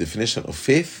 1, the definition of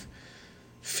faith.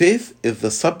 Faith is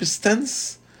the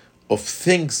substance of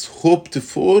things hoped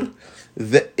for,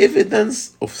 the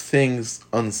evidence of things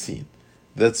unseen.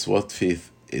 That's what faith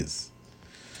is.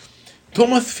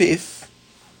 Thomas' faith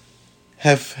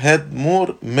have had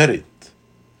more merit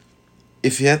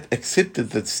if he had accepted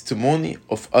the testimony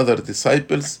of other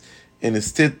disciples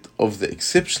instead of the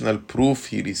exceptional proof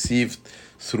he received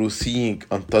through seeing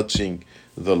and touching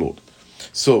the Lord.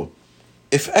 So,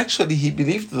 if actually he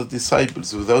believed the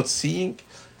disciples without seeing,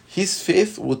 his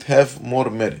faith would have more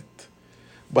merit.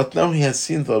 But now he has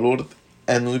seen the Lord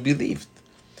and we believed.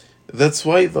 That's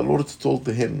why the Lord told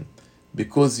him,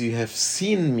 because you have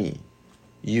seen me,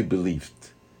 you believed.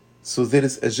 So there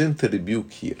is a gentle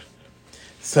rebuke here.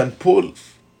 St. Paul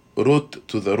wrote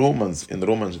to the Romans in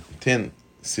Romans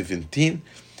 10:17,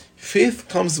 faith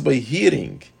comes by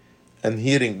hearing, and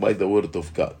hearing by the word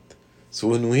of God. So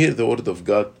when we hear the word of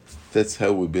God, that's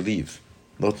how we believe,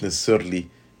 not necessarily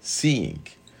seeing.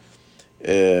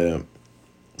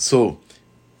 So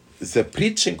the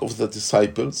preaching of the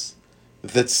disciples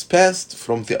that's passed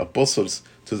from the apostles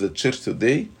to the church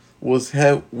today was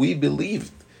how we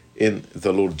believed in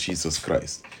the Lord Jesus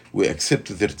Christ. We accept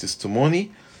their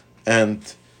testimony, and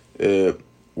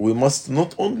we must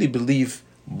not only believe,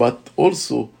 but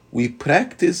also we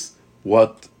practice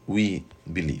what we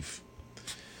believe.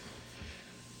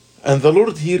 And the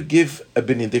Lord here gave a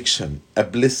benediction, a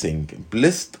blessing.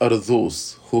 Blessed are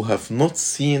those who have not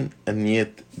seen and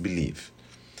yet believe.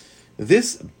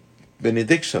 This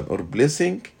benediction or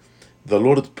blessing, the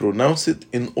Lord pronounced it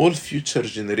in all future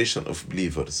generation of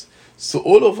believers. So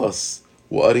all of us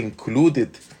who are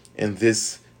included in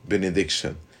this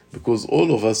benediction, because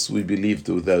all of us, we believed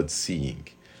without seeing.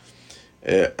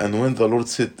 And when the Lord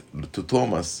said to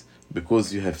Thomas,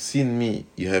 because you have seen me,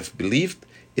 you have believed,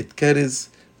 it carries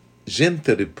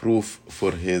gentle reproof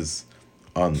for his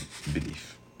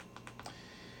unbelief.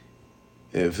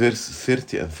 Verse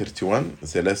 30 and 31,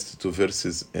 the last two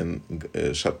verses in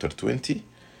chapter 20.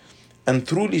 And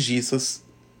truly Jesus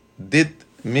did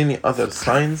many other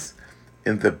signs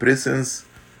in the presence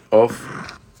of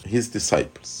his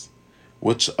disciples,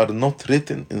 which are not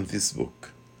written in this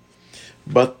book.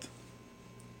 But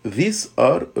these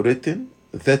are written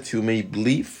that you may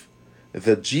believe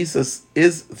that Jesus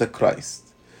is the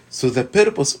Christ. So the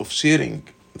purpose of sharing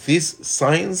these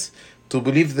signs, to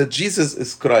believe that Jesus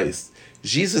is Christ,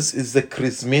 Jesus is the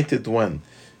charismated one,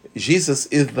 Jesus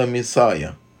is the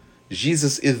Messiah,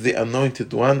 Jesus is the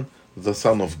anointed one, the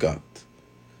Son of God.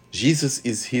 Jesus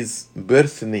is his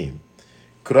birth name.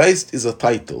 Christ is a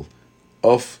title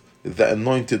of the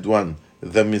anointed one,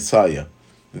 the Messiah,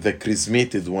 the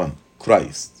charismated one,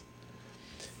 Christ.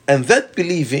 And that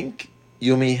believing,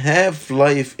 you may have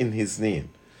life in his name.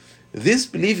 This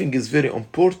believing is very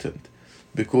important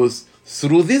because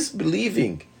through this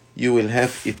believing, you will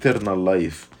have eternal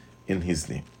life in his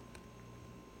name.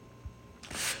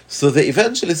 So the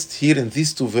evangelist here in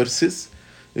these two verses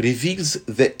reveals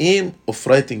the aim of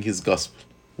writing his gospel.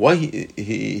 Why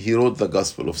he wrote the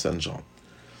Gospel of St. John.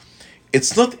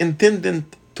 It's not intended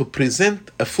to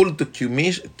present a full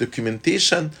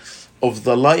documentation of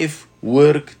the life,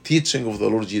 work, teaching of the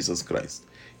Lord Jesus Christ.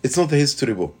 It's not a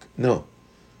history book, no.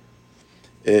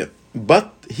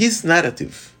 But his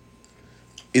narrative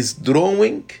is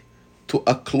drawing to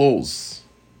a close.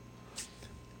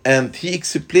 And he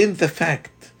explained the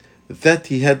fact that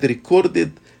he had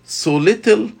recorded so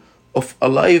little of a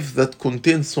life that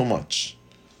contains so much.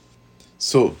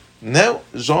 So now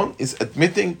John is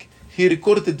admitting he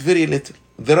recorded very little.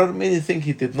 There are many things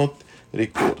he did not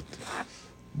record.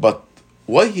 But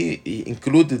why he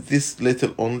included this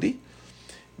little only?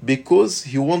 Because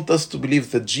he wants us to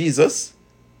believe that Jesus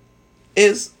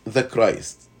is the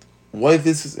Christ. Why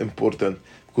this is important?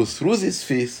 Because through this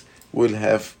faith we'll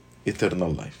have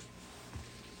eternal life.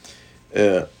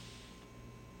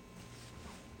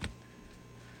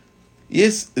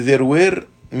 Yes, there were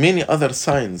many other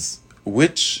signs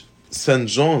which St.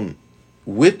 John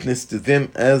witnessed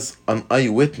them as an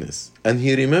eyewitness, and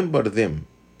he remembered them,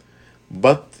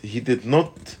 but he did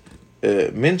not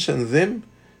mention them,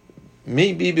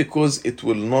 maybe because it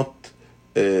will not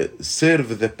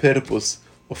serve the purpose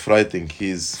of writing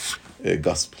his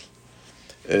gospel.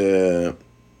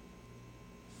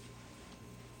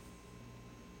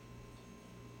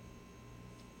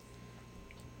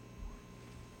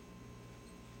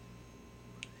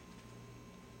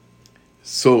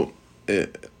 So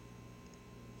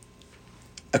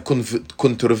a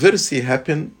controversy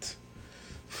happened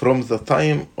from the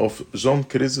time of John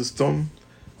Chrysostom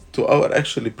to our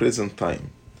actually present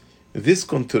time. This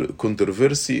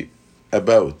controversy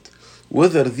about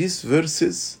whether these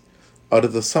verses are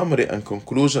the summary and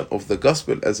conclusion of the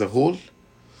gospel as a whole,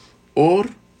 or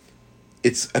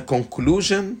it's a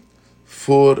conclusion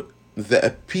for the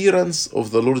appearance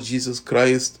of the Lord Jesus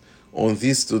Christ on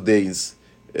these 2 days,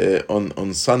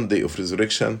 on Sunday of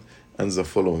resurrection and the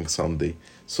following Sunday.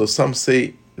 So some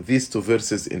say these 2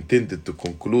 verses intended to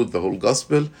conclude the whole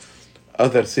gospel.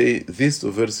 Others say these 2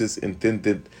 verses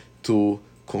intended to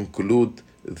conclude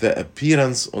the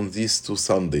appearance on these 2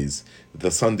 Sundays, the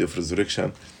Sunday of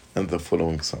resurrection and the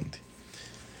following Sunday.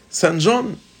 St.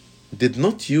 John did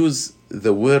not use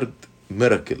the word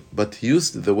miracle, but he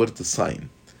used the word sign.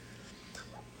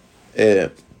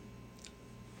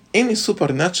 Any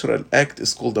supernatural act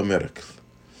is called a miracle.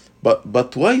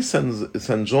 But why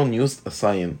St. John used a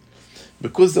sign?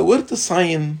 Because the word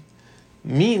sign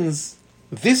means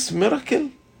this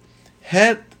miracle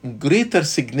had greater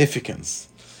significance.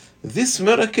 This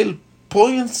miracle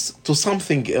points to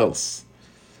something else.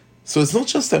 So it's not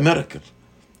just a miracle.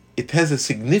 It has a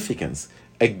significance,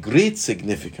 a great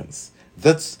significance.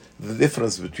 That's the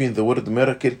difference between the word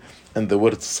miracle and the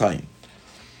word sign.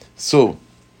 So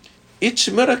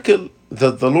each miracle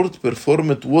that the Lord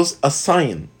performed was a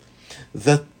sign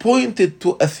that pointed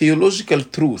to a theological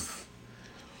truth.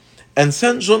 And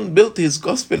St. John built his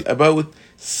gospel about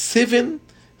 7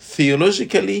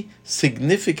 theologically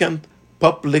significant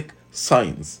public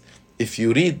signs. If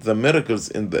you read the miracles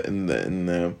or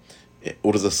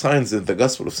the signs in the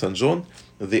Gospel of St. John,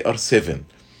 they are 7.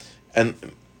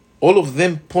 And all of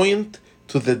them point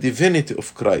to the divinity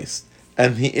of Christ.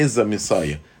 And he is the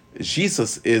Messiah.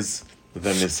 Jesus is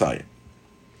the Messiah.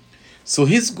 So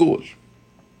his goal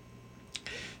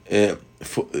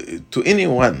to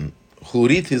anyone who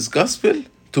read his gospel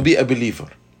to be a believer,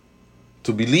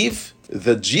 to believe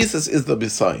that Jesus is the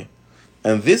Messiah.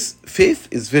 And this faith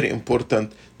is very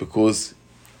important because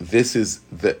this is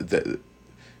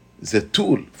the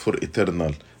tool for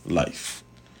eternal life.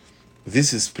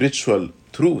 This is spiritual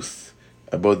truth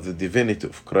about the divinity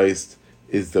of Christ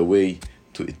is the way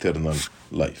to eternal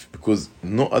life, because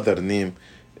no other name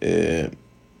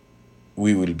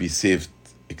we will be saved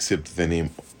except the name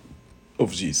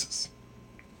of Jesus.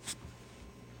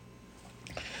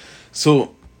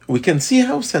 So we can see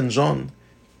how St. John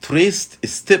traced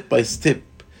step by step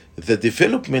the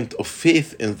development of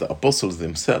faith in the apostles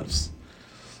themselves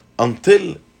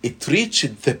until it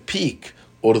reached the peak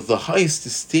or the highest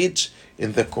stage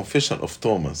in the confession of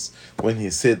Thomas when he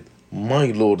said, "My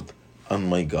Lord and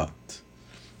my God."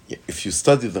 If you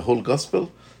study the whole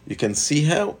gospel, you can see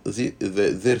how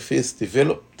their faith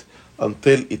developed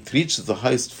until it reached the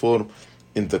highest form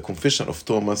in the confession of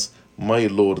Thomas, my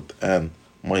Lord and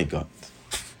my God.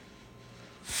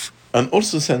 And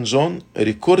also St. John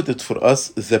recorded for us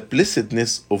the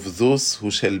blessedness of those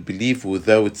who shall believe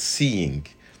without seeing,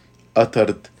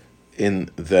 uttered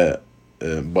in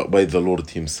by the Lord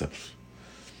himself.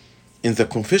 In the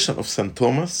Confession of St.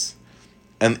 Thomas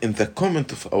and in the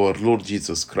comment of our Lord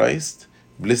Jesus Christ,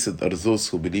 blessed are those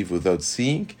who believe without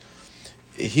seeing,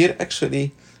 here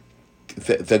actually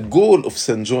the goal of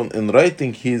St. John in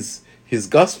writing his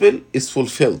gospel is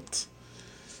fulfilled.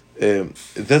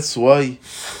 That's why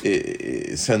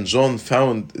St. John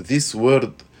found this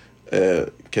word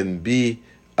can be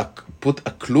put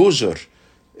a closure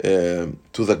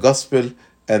to the gospel,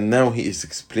 and now he is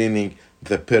explaining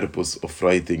the purpose of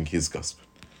writing his gospel.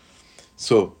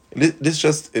 So let's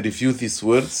just review these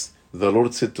words. The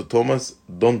Lord said to Thomas,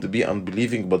 don't be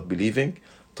unbelieving but believing.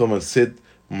 Thomas said,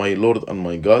 my Lord and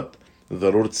my God.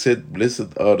 The Lord said,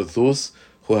 blessed are those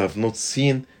who have not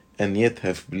seen and yet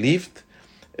have believed.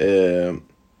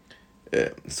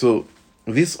 So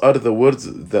these are the words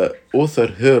the author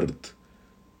heard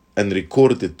and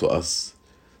recorded to us.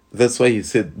 That's why he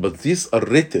said, but these are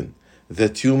written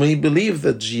that you may believe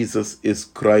that Jesus is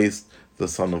Christ, the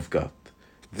Son of God.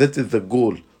 That is the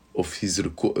goal of his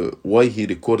why he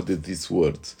recorded these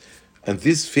words. And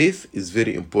this faith is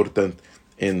very important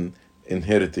in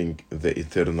inheriting the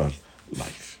eternal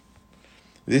life.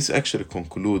 This actually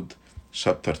concludes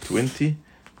chapter 20.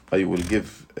 I will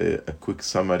give a quick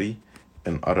summary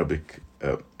in Arabic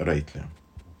right now.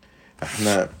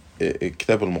 احنا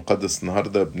الكتاب المقدس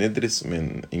النهاردة بندرس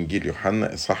من إنجيل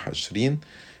يوحنا إصحاح 20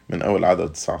 من أول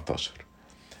عدد 19.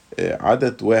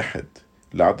 عدد 1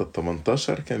 لعدد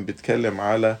 18 كان بيتكلم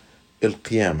على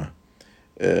القيامة،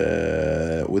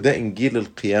 وده إنجيل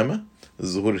القيامة،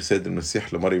 ظهور السيد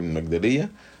المسيح لمريم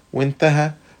المجدلية،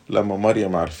 وانتهى لما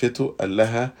مريم عرفته قال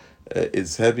لها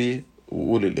اذهبي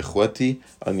وقولي لإخوتي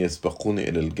أن يسبقوني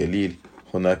إلى الجليل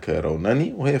هناك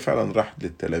يرونني. وهي فعلا راحت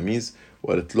للتلاميذ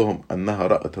وقالت لهم أنها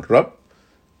رأت الرب،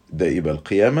 ده يبقى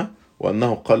القيامة،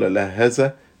 وأنه قال لها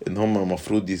هذا إن هم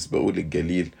مفروض يسبقوا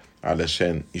للجليل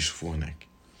علشان يشوفوا هناك.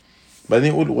 بعدين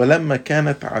يقول ولما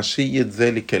كانت عشية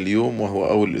ذلك اليوم وهو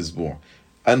أول الأسبوع،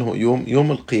 أنه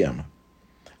يوم القيامة.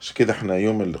 عشان كده احنا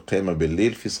يوم القيامة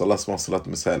بالليل في صلاة اسمها صلاة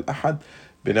مساء الأحد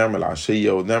بنعمل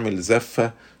عشية ونعمل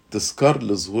زفة تذكار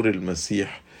لظهور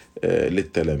المسيح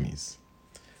للتلاميذ.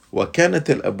 وكانت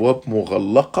الأبواب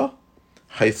مغلقة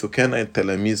حيث كان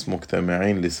التلاميذ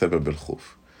مجتمعين لسبب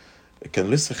الخوف.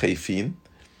 كانوا لسه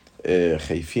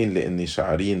خايفين لأن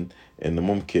شعرين أن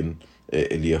ممكن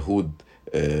اليهود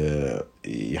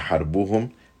يحاربوهم،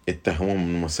 اتهموهم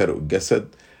من مسارق الجسد.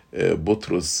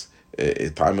 بطرس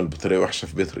اتعامل بطريقة وحشة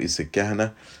في بيت رئيس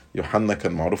الكهنة. يوحنا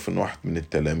كان معروف انه واحد من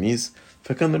التلاميذ،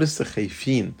 فكانوا لسه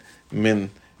خايفين من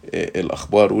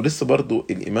الأخبار، ولسه برضو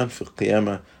الإيمان في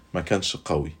القيامة ما كانش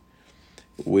قوي.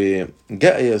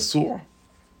 وجاء يسوع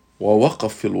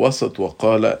ووقف في الوسط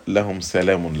وقال لهم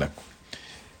سلام لكم.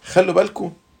 خلوا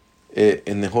بالكم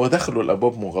ان هو دخلوا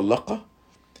الأبواب مغلقة.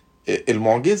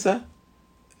 المعجزة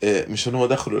مش ان هو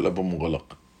دخلوا الأبواب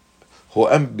مغلقة، هو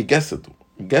قام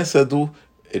بجسده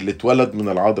اللي اتولد من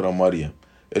العذراء مريم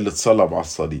اللي اتصلب على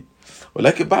الصليب.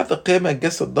 ولكن بعد القيامة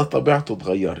الجسد ده طبيعته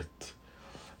اتغيرت،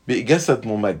 بقى جسد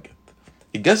ممجد.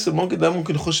 الجسد الممجد ده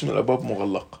ممكن يخش من الأبواب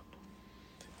مغلقة.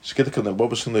 مش كده كان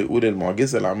البابا شنو يقول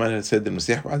المعجزة اللي عملها السيد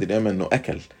المسيح بعد القيامة انه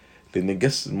أكل، لأن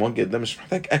الجسد الممجد ده مش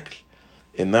محتاج أكل،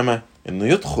 إنما إنه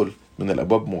يدخل من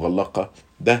الأبواب مغلقة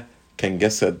ده كان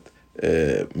جسد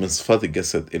من صفات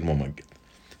الجسد الممجد.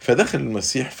 فدخل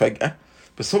المسيح فجأة،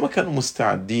 بس هما كانوا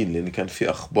مستعدين لأن كان في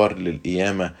أخبار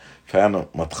للقيامة، فأنا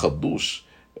ما تخضوش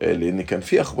لأن كان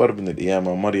في أخبار من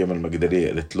القيامة. مريم المجدلية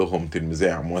قالت لهم، تلميذي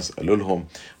عمواس قالوا لهم،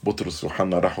 بطرس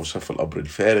ويوحنا راحوا شافوا القبر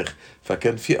الفارغ،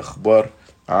 فكان في أخبار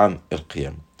عن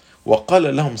القيامة.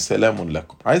 وقال لهم سلام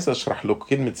لكم. عايز أشرح لكم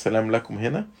كلمة سلام لكم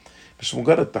هنا مش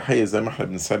مجرد تحية زي ما احنا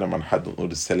بنسلم على حد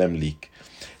ونقول السلام ليك،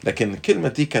 لكن الكلمة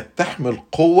دي كانت تحمل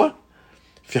قوة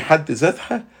في حد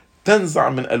ذاتها تنزع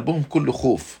من قلبهم كل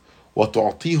خوف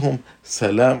وتعطيهم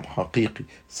سلام حقيقي،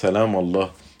 سلام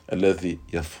الله الذي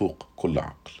يفوق كل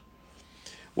عقل.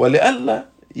 ولئلا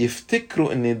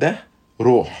يفتكروا ان ده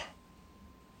روح،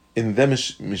 ان ده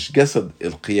مش جسد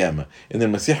القيامة، ان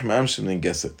المسيح ما قامش من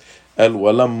الجسد. قال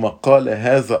ولما قال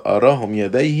هذا أراهم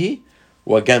يديه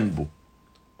وجنبه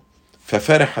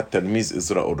ففرح التلميذ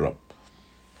إذ رأوا الرب.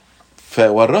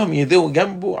 فوراهم يديه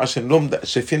وجنبه عشان لهم ده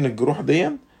شايفين الجروح دي،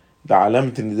 ده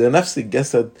علامة ان ده نفس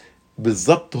الجسد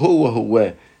بالظبط،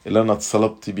 هو اللي انا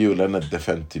اتصلبت بيه واللي انا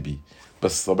اتدفنت بيه،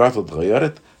 بس طبيعته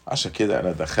اتغيرت. عشان كده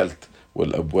انا دخلت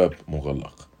والابواب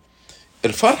مغلقة.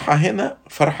 الفرحة هنا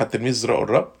فرحة تلميذ رأوا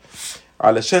الرب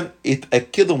علشان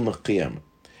يتأكدوا من القيامة.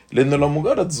 لأنه لو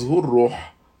مجرد ظهور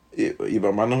روح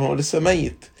يبقى معناه هو لسه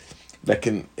ميت،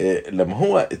 لكن لما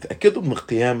هو اتأكدوا من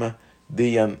القيامة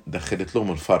دي دخلت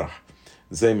لهم الفرح.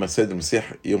 زي ما السيد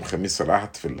المسيح يوم خميس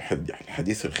العهد في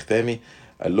الحديث الختامي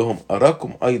قال لهم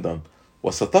أراكم أيضا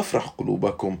وستفرح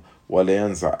قلوبكم ولا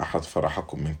ينزع أحد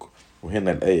فرحكم منكم.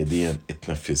 وهنا الآية دي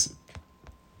اتنفذت.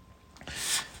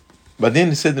 بعدين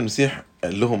السيد المسيح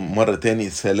قال لهم مرة تاني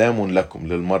سلام لكم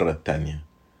للمرة التانية.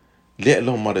 ليه قال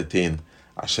لهم مرتين؟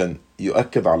 عشان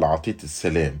يؤكد على عطية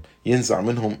السلام، ينزع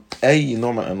منهم أي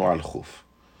نوع من أنواع الخوف.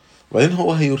 وبعدين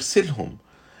هو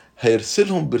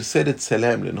هيرسلهم برسالة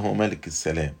سلام، لأنه هو ملك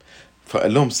السلام.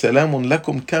 فقال لهم سلام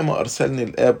لكم كما أرسلني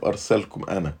الآب أرسلكم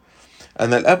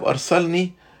أنا الآب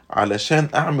أرسلني علشان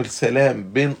أعمل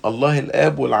سلام بين الله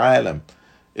الآب والعالم.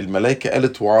 الملائكة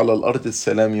قالت وعلى الأرض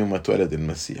السلام يوم اتولد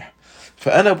المسيح.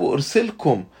 فأنا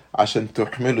بأرسلكم عشان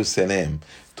تحملوا سلام،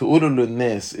 تقولوا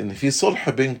للناس إن في صلح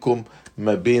بينكم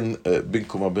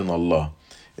بينكم وبين الله.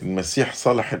 المسيح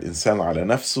صالح الإنسان على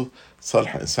نفسه،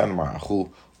 صالح الإنسان مع أخوه،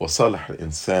 وصالح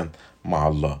الإنسان مع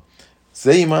الله.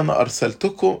 زي ما أنا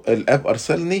أرسلتكم، الآب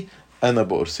أرسلني، أنا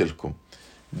بأرسلكم.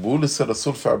 بولس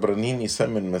الرسول في عبرانيين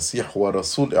يسمي المسيح هو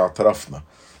رسول اعترافنا،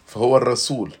 فهو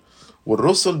الرسول.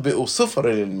 والرسل بقوا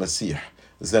سفرة للمسيح،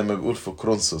 زي ما بيقول في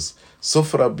كرونسوس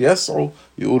سفرة بيسعوا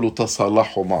يقولوا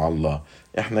تصالحوا مع الله.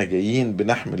 احنا جايين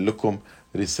بنحمل لكم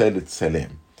رسالة سلام.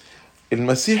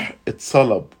 المسيح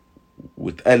اتصلب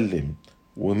واتألم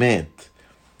ومات،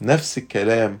 نفس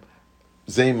الكلام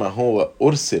زي ما هو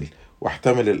أرسل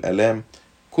واحتمل الآلام،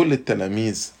 كل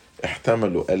التلاميذ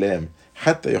احتملوا آلام،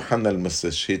 حتى يوحنا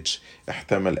المستشهدش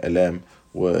احتمل آلام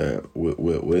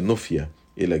ونفي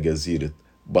إلى جزيرة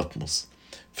بطمس.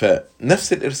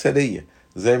 فنفس الإرسالية،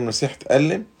 زي ما المسيح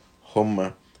تألم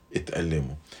هم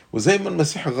اتألموا، وزي ما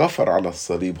المسيح غفر على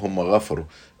الصليب هم غفروا.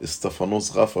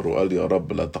 استفانوس غفر وقال يا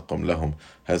رب لا تقم لهم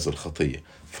هذه الخطية.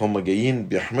 فهم جايين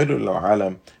بيحملوا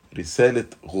للعالم رسالة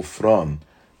غفران،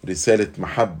 رسالة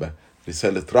محبة،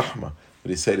 رسالة رحمة،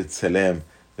 رسالة سلام،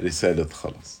 رسالة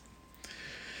خلاص.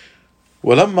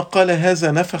 ولما قال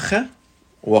هذا نفخ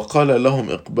وقال لهم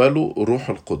اقبلوا روح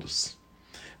القدس.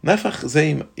 نفخ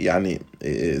زي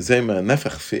ما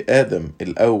نفخ في آدم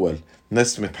الأول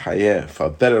نسمة حياة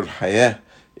فاداله الحياة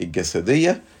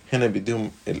الجسدية، هنا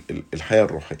بيديهم الحياة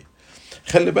الروحية.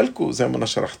 خلي بالكم زي ما أنا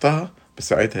شرحتها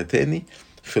بساعتها تاني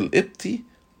في القبطي،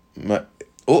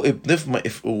 او ابنفما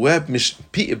اف اواب مش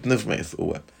بي ابنفما اف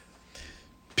اواب.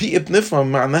 بي ابنفما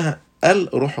معناها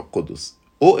الروح القدس،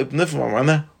 او ابنفما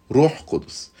معناها روح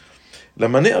قدس.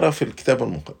 لما نقرأ في الكتاب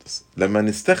المقدس لما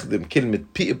نستخدم كلمة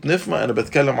بي ابنفما أنا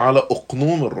بتكلم على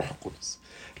أقنوم الروح القدس.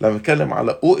 لما بتكلم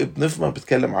على او ابنفما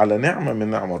بتكلم على نعمة من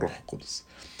نعم الروح القدس.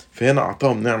 فهنا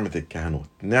أعطاهم نعمة الكهنوت،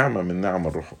 نعمة من نعم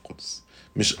الروح القدس،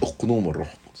 مش أقنوم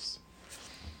الروح القدس.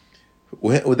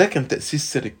 وده كان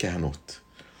تأسيس سر الكهنوت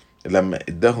لما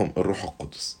اداهم الروح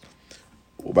القدس.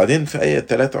 وبعدين في آية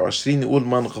 23 يقول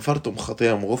من غفرتم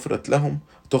خطاياهم غفرت لهم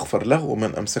تغفر له،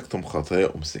 ومن أمسكتم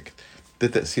خطايا أمسكت. ده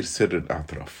تأثير سر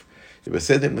الاعتراف. يبقى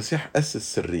سيد المسيح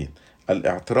أسس سرين،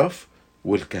 الاعتراف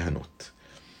والكهنوت.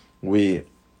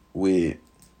 وكان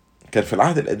في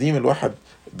العهد القديم الواحد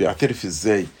بيعترف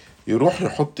ازاي؟ يروح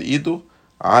يحط ايده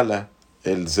على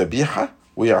الذبيحة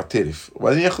ويعترف،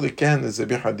 وبعدين ياخد الكاهن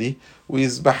الذبيحة دي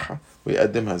ويذبحها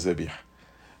ويقدمها ذبيحة.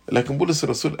 لكن بولس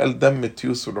الرسول قال دم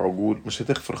التيوس والعجول مش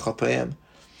هتغفر خطايانا.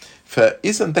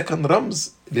 فإذا ده كان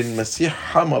رمز للمسيح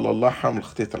حمل الله حمل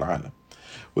خطية العالم.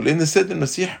 ولأن السيد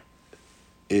المسيح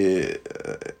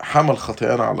حمل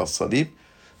خطايانا على الصليب،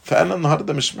 فأنا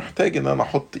النهاردة مش محتاج إن أنا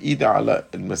أحط إيدي على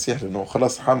المسيح لأنه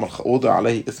خلاص وضع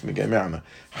عليه اسم جميعنا،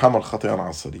 حمل خطايانا على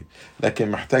الصليب.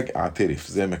 لكن محتاج أعترف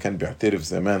زي ما كان بيعترف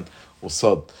زمان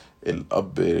قصاد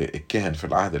الأب الكاهن في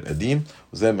العهد القديم،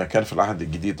 وزي ما كان في العهد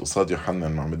الجديد قصاد يوحنا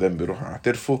المعمدان بيروحوا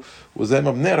يعترفوا، وزي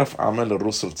ما بنعرف في أعمال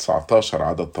الرسل 19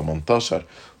 عدد 18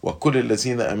 وكل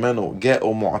الذين آمنوا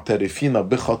جاءوا معترفين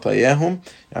بخطاياهم.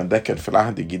 يعني ده كان في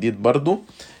العهد الجديد برضو.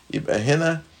 يبقى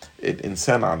هنا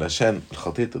الإنسان علشان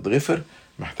الخطية تتغفر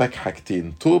محتاج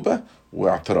حاجتين، توبة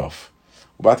واعتراف،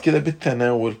 وبعد كده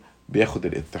بالتناول بياخد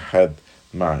الاتحاد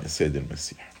مع السيد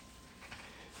المسيح.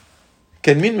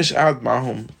 كان مين مش قاعد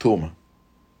معهم؟ توما.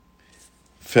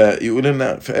 فيقول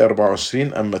لنا في آية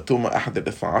 24 أما توما أحد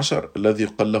الاثنى عشر الذي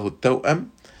يقال له التوأم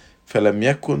فلم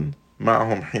يكن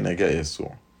معهم حين جاء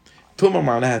يسوع. توما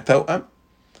معناها توأم،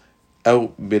 أو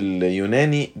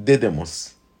باليوناني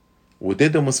ديديموس،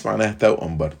 وديديموس معناها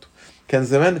توأم برضو. كان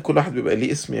زمان كل واحد بيبقى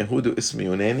ليه اسم يهودي واسم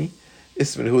يوناني.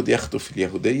 اسم اليهودي ياخده في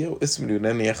اليهودية، واسم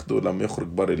اليوناني ياخده لما يخرج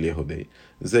بره اليهودية.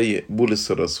 زي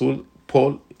بولس الرسول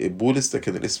بولس ده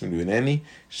كان الاسم اليوناني،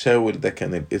 شاول ده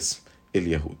كان الاسم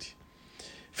اليهودي.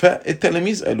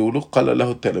 فالتلاميذ قالوا له، قال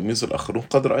له التلاميذ الآخرون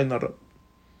قد رأينا الرب.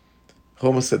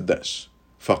 هو ما صدقش،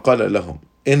 فقال لهم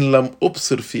إن لم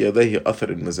أبصر في يديه أثر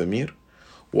المزامير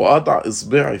وأضع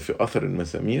إصبعي في أثر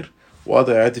المزامير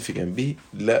وأضع يدي في جنبه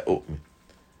لا أؤمن.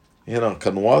 هنا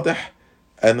كان واضح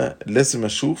أنا لازم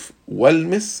أشوف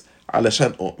والمس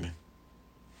علشان أؤمن.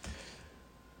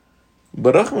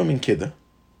 بالرغم من كده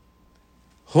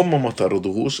هم ما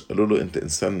طردوهوش، قالوا له أنت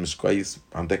إنسان مش كويس،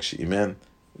 ما عندكش إيمان،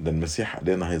 ده المسيح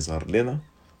علينا هيظهر لنا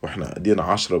وإحنا قاعدين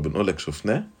 10 بنقولك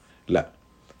شفناه. لا،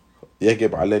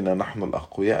 يجب علينا نحن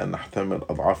الأقوياء أن نحتمل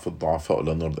أضعاف الضعفاء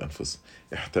ولا نرضي أنفسنا.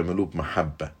 احتملوه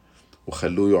بمحبة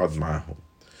وخلوه يقعد معاهم.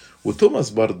 وتوماس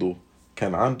برضو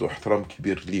كان عنده احترام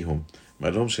كبير ليهم، ما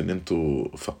لهمش ان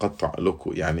انتوا فقدتوا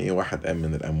عقلكم، يعني ايه واحد قام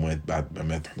من الاموات بعد ما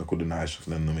مات، احنا كلنا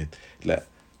عارفين انه مات. لا،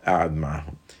 قعد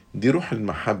معاهم. دي روح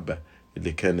المحبة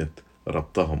اللي كانت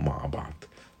ربطهم مع بعض،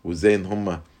 وزي ان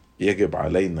هم يجب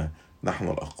علينا نحن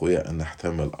الاقوياء ان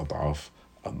نحتمل اضعاف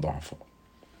الضعفاء.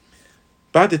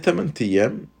 بعد 8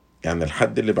 ايام، يعني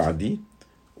الحد اللي بعديه،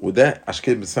 وده عشان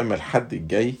كده بنسمى الحد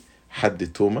الجاي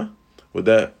حد توما،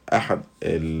 وده احد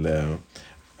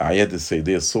اعياد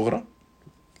السيدية الصغرى.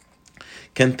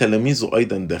 كان تلاميذه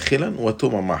ايضا داخلا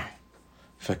وتوما معه،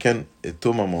 فكان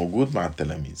توما موجود مع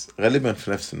التلاميذ غالبا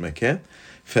في نفس المكان.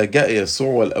 فجاء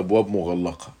يسوع والابواب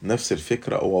مغلقة، نفس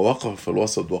الفكرة، ووقف في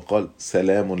الوسط وقال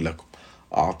سلام لكم.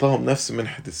 اعطاهم نفس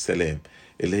منحة السلام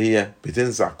اللي هي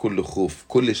بتنزع كل خوف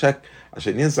كل شك،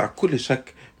 عشان ينزع كل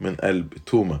شك من قلب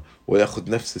توما وياخد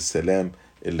نفس السلام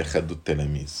اللي خده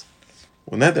التلاميذ.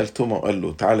 ونادى لتوما وقال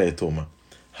له تعالى يا توما،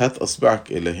 هات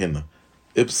أصبعك إلى هنا،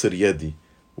 ابصر يدي،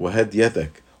 وهات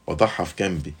يدك وضعها في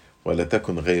جنبي، ولا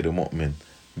تكن غير مؤمن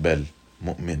بل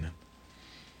مؤمنا.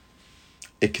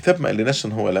 الكتاب ما قالناش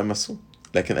ان هو لمسه،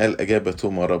 لكن قال أجاب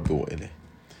توما رب وإله.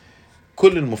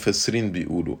 كل المفسرين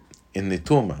بيقولوا ان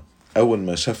توما أول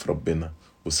ما شاف ربنا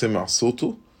وسمع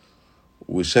صوته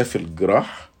وشاف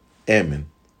الجراح آمن،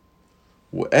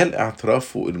 وقال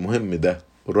اعترافه المهم ده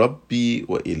ربي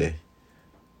وإلهي.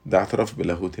 ده اعتراف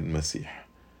بلاهوت المسيح،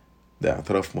 ده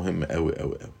اعتراف مهم قوي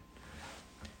قوي قوي.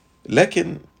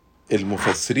 لكن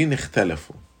المفسرين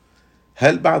اختلفوا،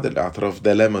 هل بعد الاعتراف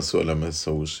ده لمسه ولا ما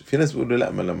لمسهوش؟ في ناس بيقولوا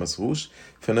لا ما لمسهوش،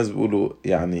 في ناس بيقولوا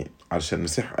يعني علشان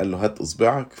المسيح قال له هات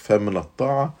اصبعك، فمن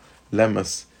الطاعة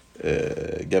لمس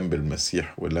جنب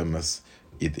المسيح ولمس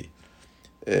ايديه.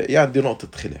 يعني دي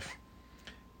نقطة خلاف.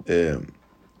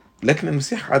 لكن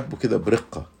المسيح عاتبه كده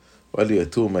برقة وقال له يا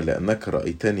توما لأنك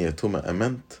رأيتني يا توما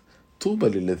أمنت، طوبى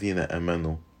للذين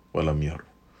آمنوا ولم يروا.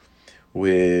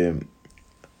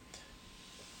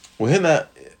 وهنا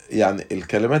يعني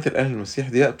الكلمات اللي قالها المسيح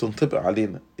دي بتنطبق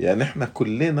علينا، يعني احنا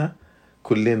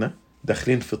كلنا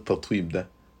داخلين في التطويب ده،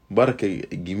 بركة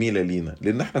جميلة لينا،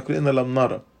 لأن احنا كلنا لم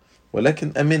نرى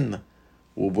ولكن أمنا،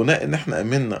 وبناء ان احنا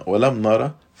أمنا ولم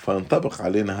نرى فينطبق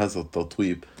علينا هذا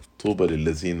التطويب، طوبى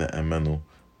للذين آمنوا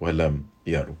ولم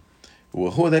يروا.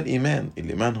 وهو ده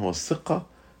الإيمان هو الثقة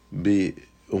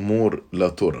بأمور لا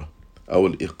ترى، أو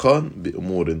الإيقان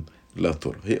بأمور لا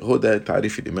ترى. هو ده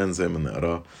تعريف الإيمان زي ما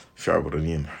نقراه في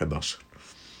عبرانيين 11.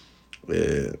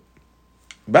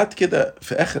 بعد كده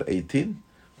في آخر آيتين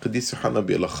قديس يوحنا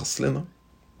بيلخص لنا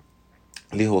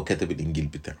ليه هو كاتب الإنجيل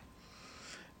بتاعه.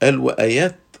 قال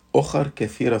وآيات أخر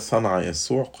كثيرة صنع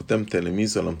يسوع قدام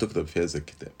تلاميذه لم تكتب في هذا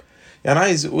الكتاب. يعني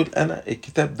عايز يقول أنا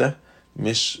الكتاب ده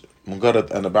مش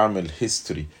مجرد أنا بعمل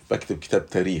هيستوري، بكتب كتاب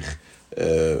تاريخ،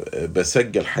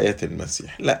 بسجل حياة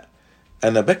المسيح، لا،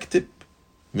 أنا بكتب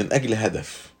من أجل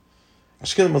هدف.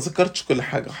 عشان كده ما ذكرتش كل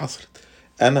حاجة حصلت.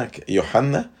 أنا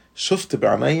يوحنا شفت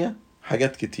بعينيا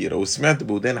حاجات كتيرة وسمعت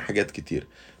بوداني حاجات كتير،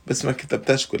 بس ما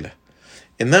كتبتهاش كلها.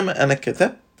 إنما أنا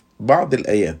كتبت بعض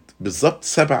الآيات، بالضبط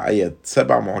 7 آيات،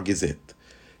 7 معجزات،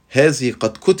 هذه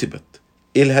قد كتبت.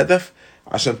 إيه الهدف؟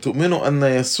 عشان تؤمنوا أن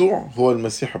يسوع هو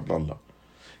المسيح ابن الله.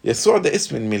 يسوع ده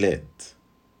اسم الميلاد،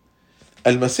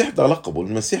 المسيح ده لقبه،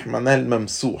 المسيح معناه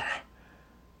الممسوح،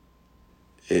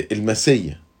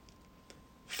 المسيح.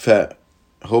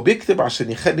 فهو بيكتب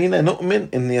عشان يخلينا نؤمن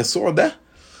ان يسوع ده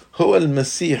هو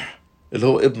المسيح اللي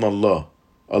هو ابن الله،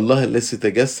 الله الذي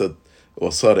تجسد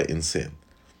وصار انسان.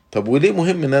 طب وليه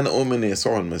مهم ان انا اؤمن ان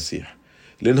يسوع المسيح؟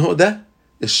 لان هو ده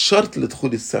الشرط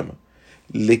لدخول السماء،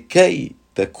 لكي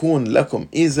تكون لكم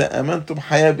اذا امنتم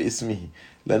حياة باسمه،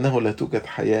 لانه لا توجد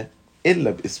حياة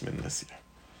الا باسم المسيح.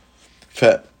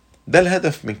 فده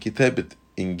الهدف من كتابة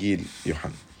انجيل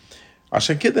يوحنا.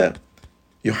 عشان كده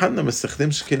يوحنا ما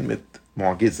استخدمش كلمة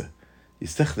معجزة،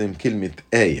 يستخدم كلمة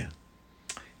آية.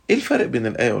 ايه الفرق بين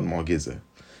الآية والمعجزة؟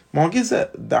 معجزة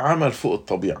ده عمل فوق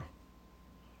الطبيعة،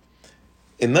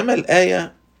 انما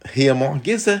الآية هي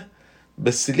معجزة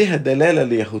بس لها دلالة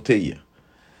لاهوتية،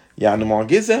 يعني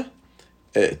معجزة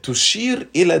تشير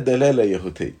إلى دلالة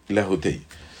لاهوتية.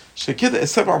 عشان كده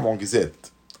السبع معجزات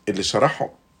اللي شرحهم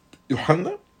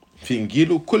يوحنا في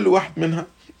إنجيله كل واحد منها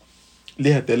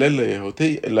لها دلالة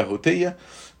لاهوتية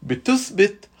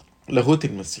بتثبت لاهوت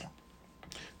المسيح،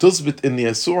 تثبت ان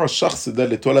يسوع الشخص ده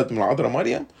اللي اتولد من العذراء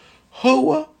مريم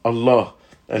هو الله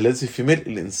الذي في ملء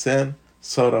الانسان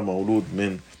صار مولود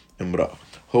من امرأة،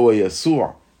 هو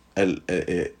يسوع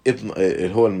ابن،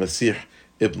 هو المسيح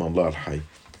ابن الله الحي،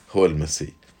 هو المسيح.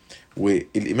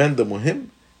 والإيمان ده مهم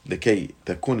لكي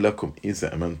تكون لكم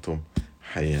إذا أمنتم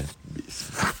حياة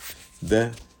باسمه.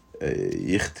 ده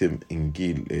يختم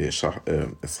إنجيل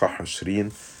إصحاح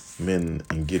 20 من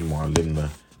إنجيل معلمنا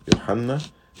يوحنا.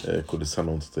 كل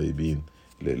سنة وانتم طيبين،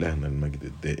 لإلهنا المجد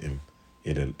الدائم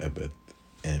إلى الأبد،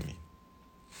 آمين.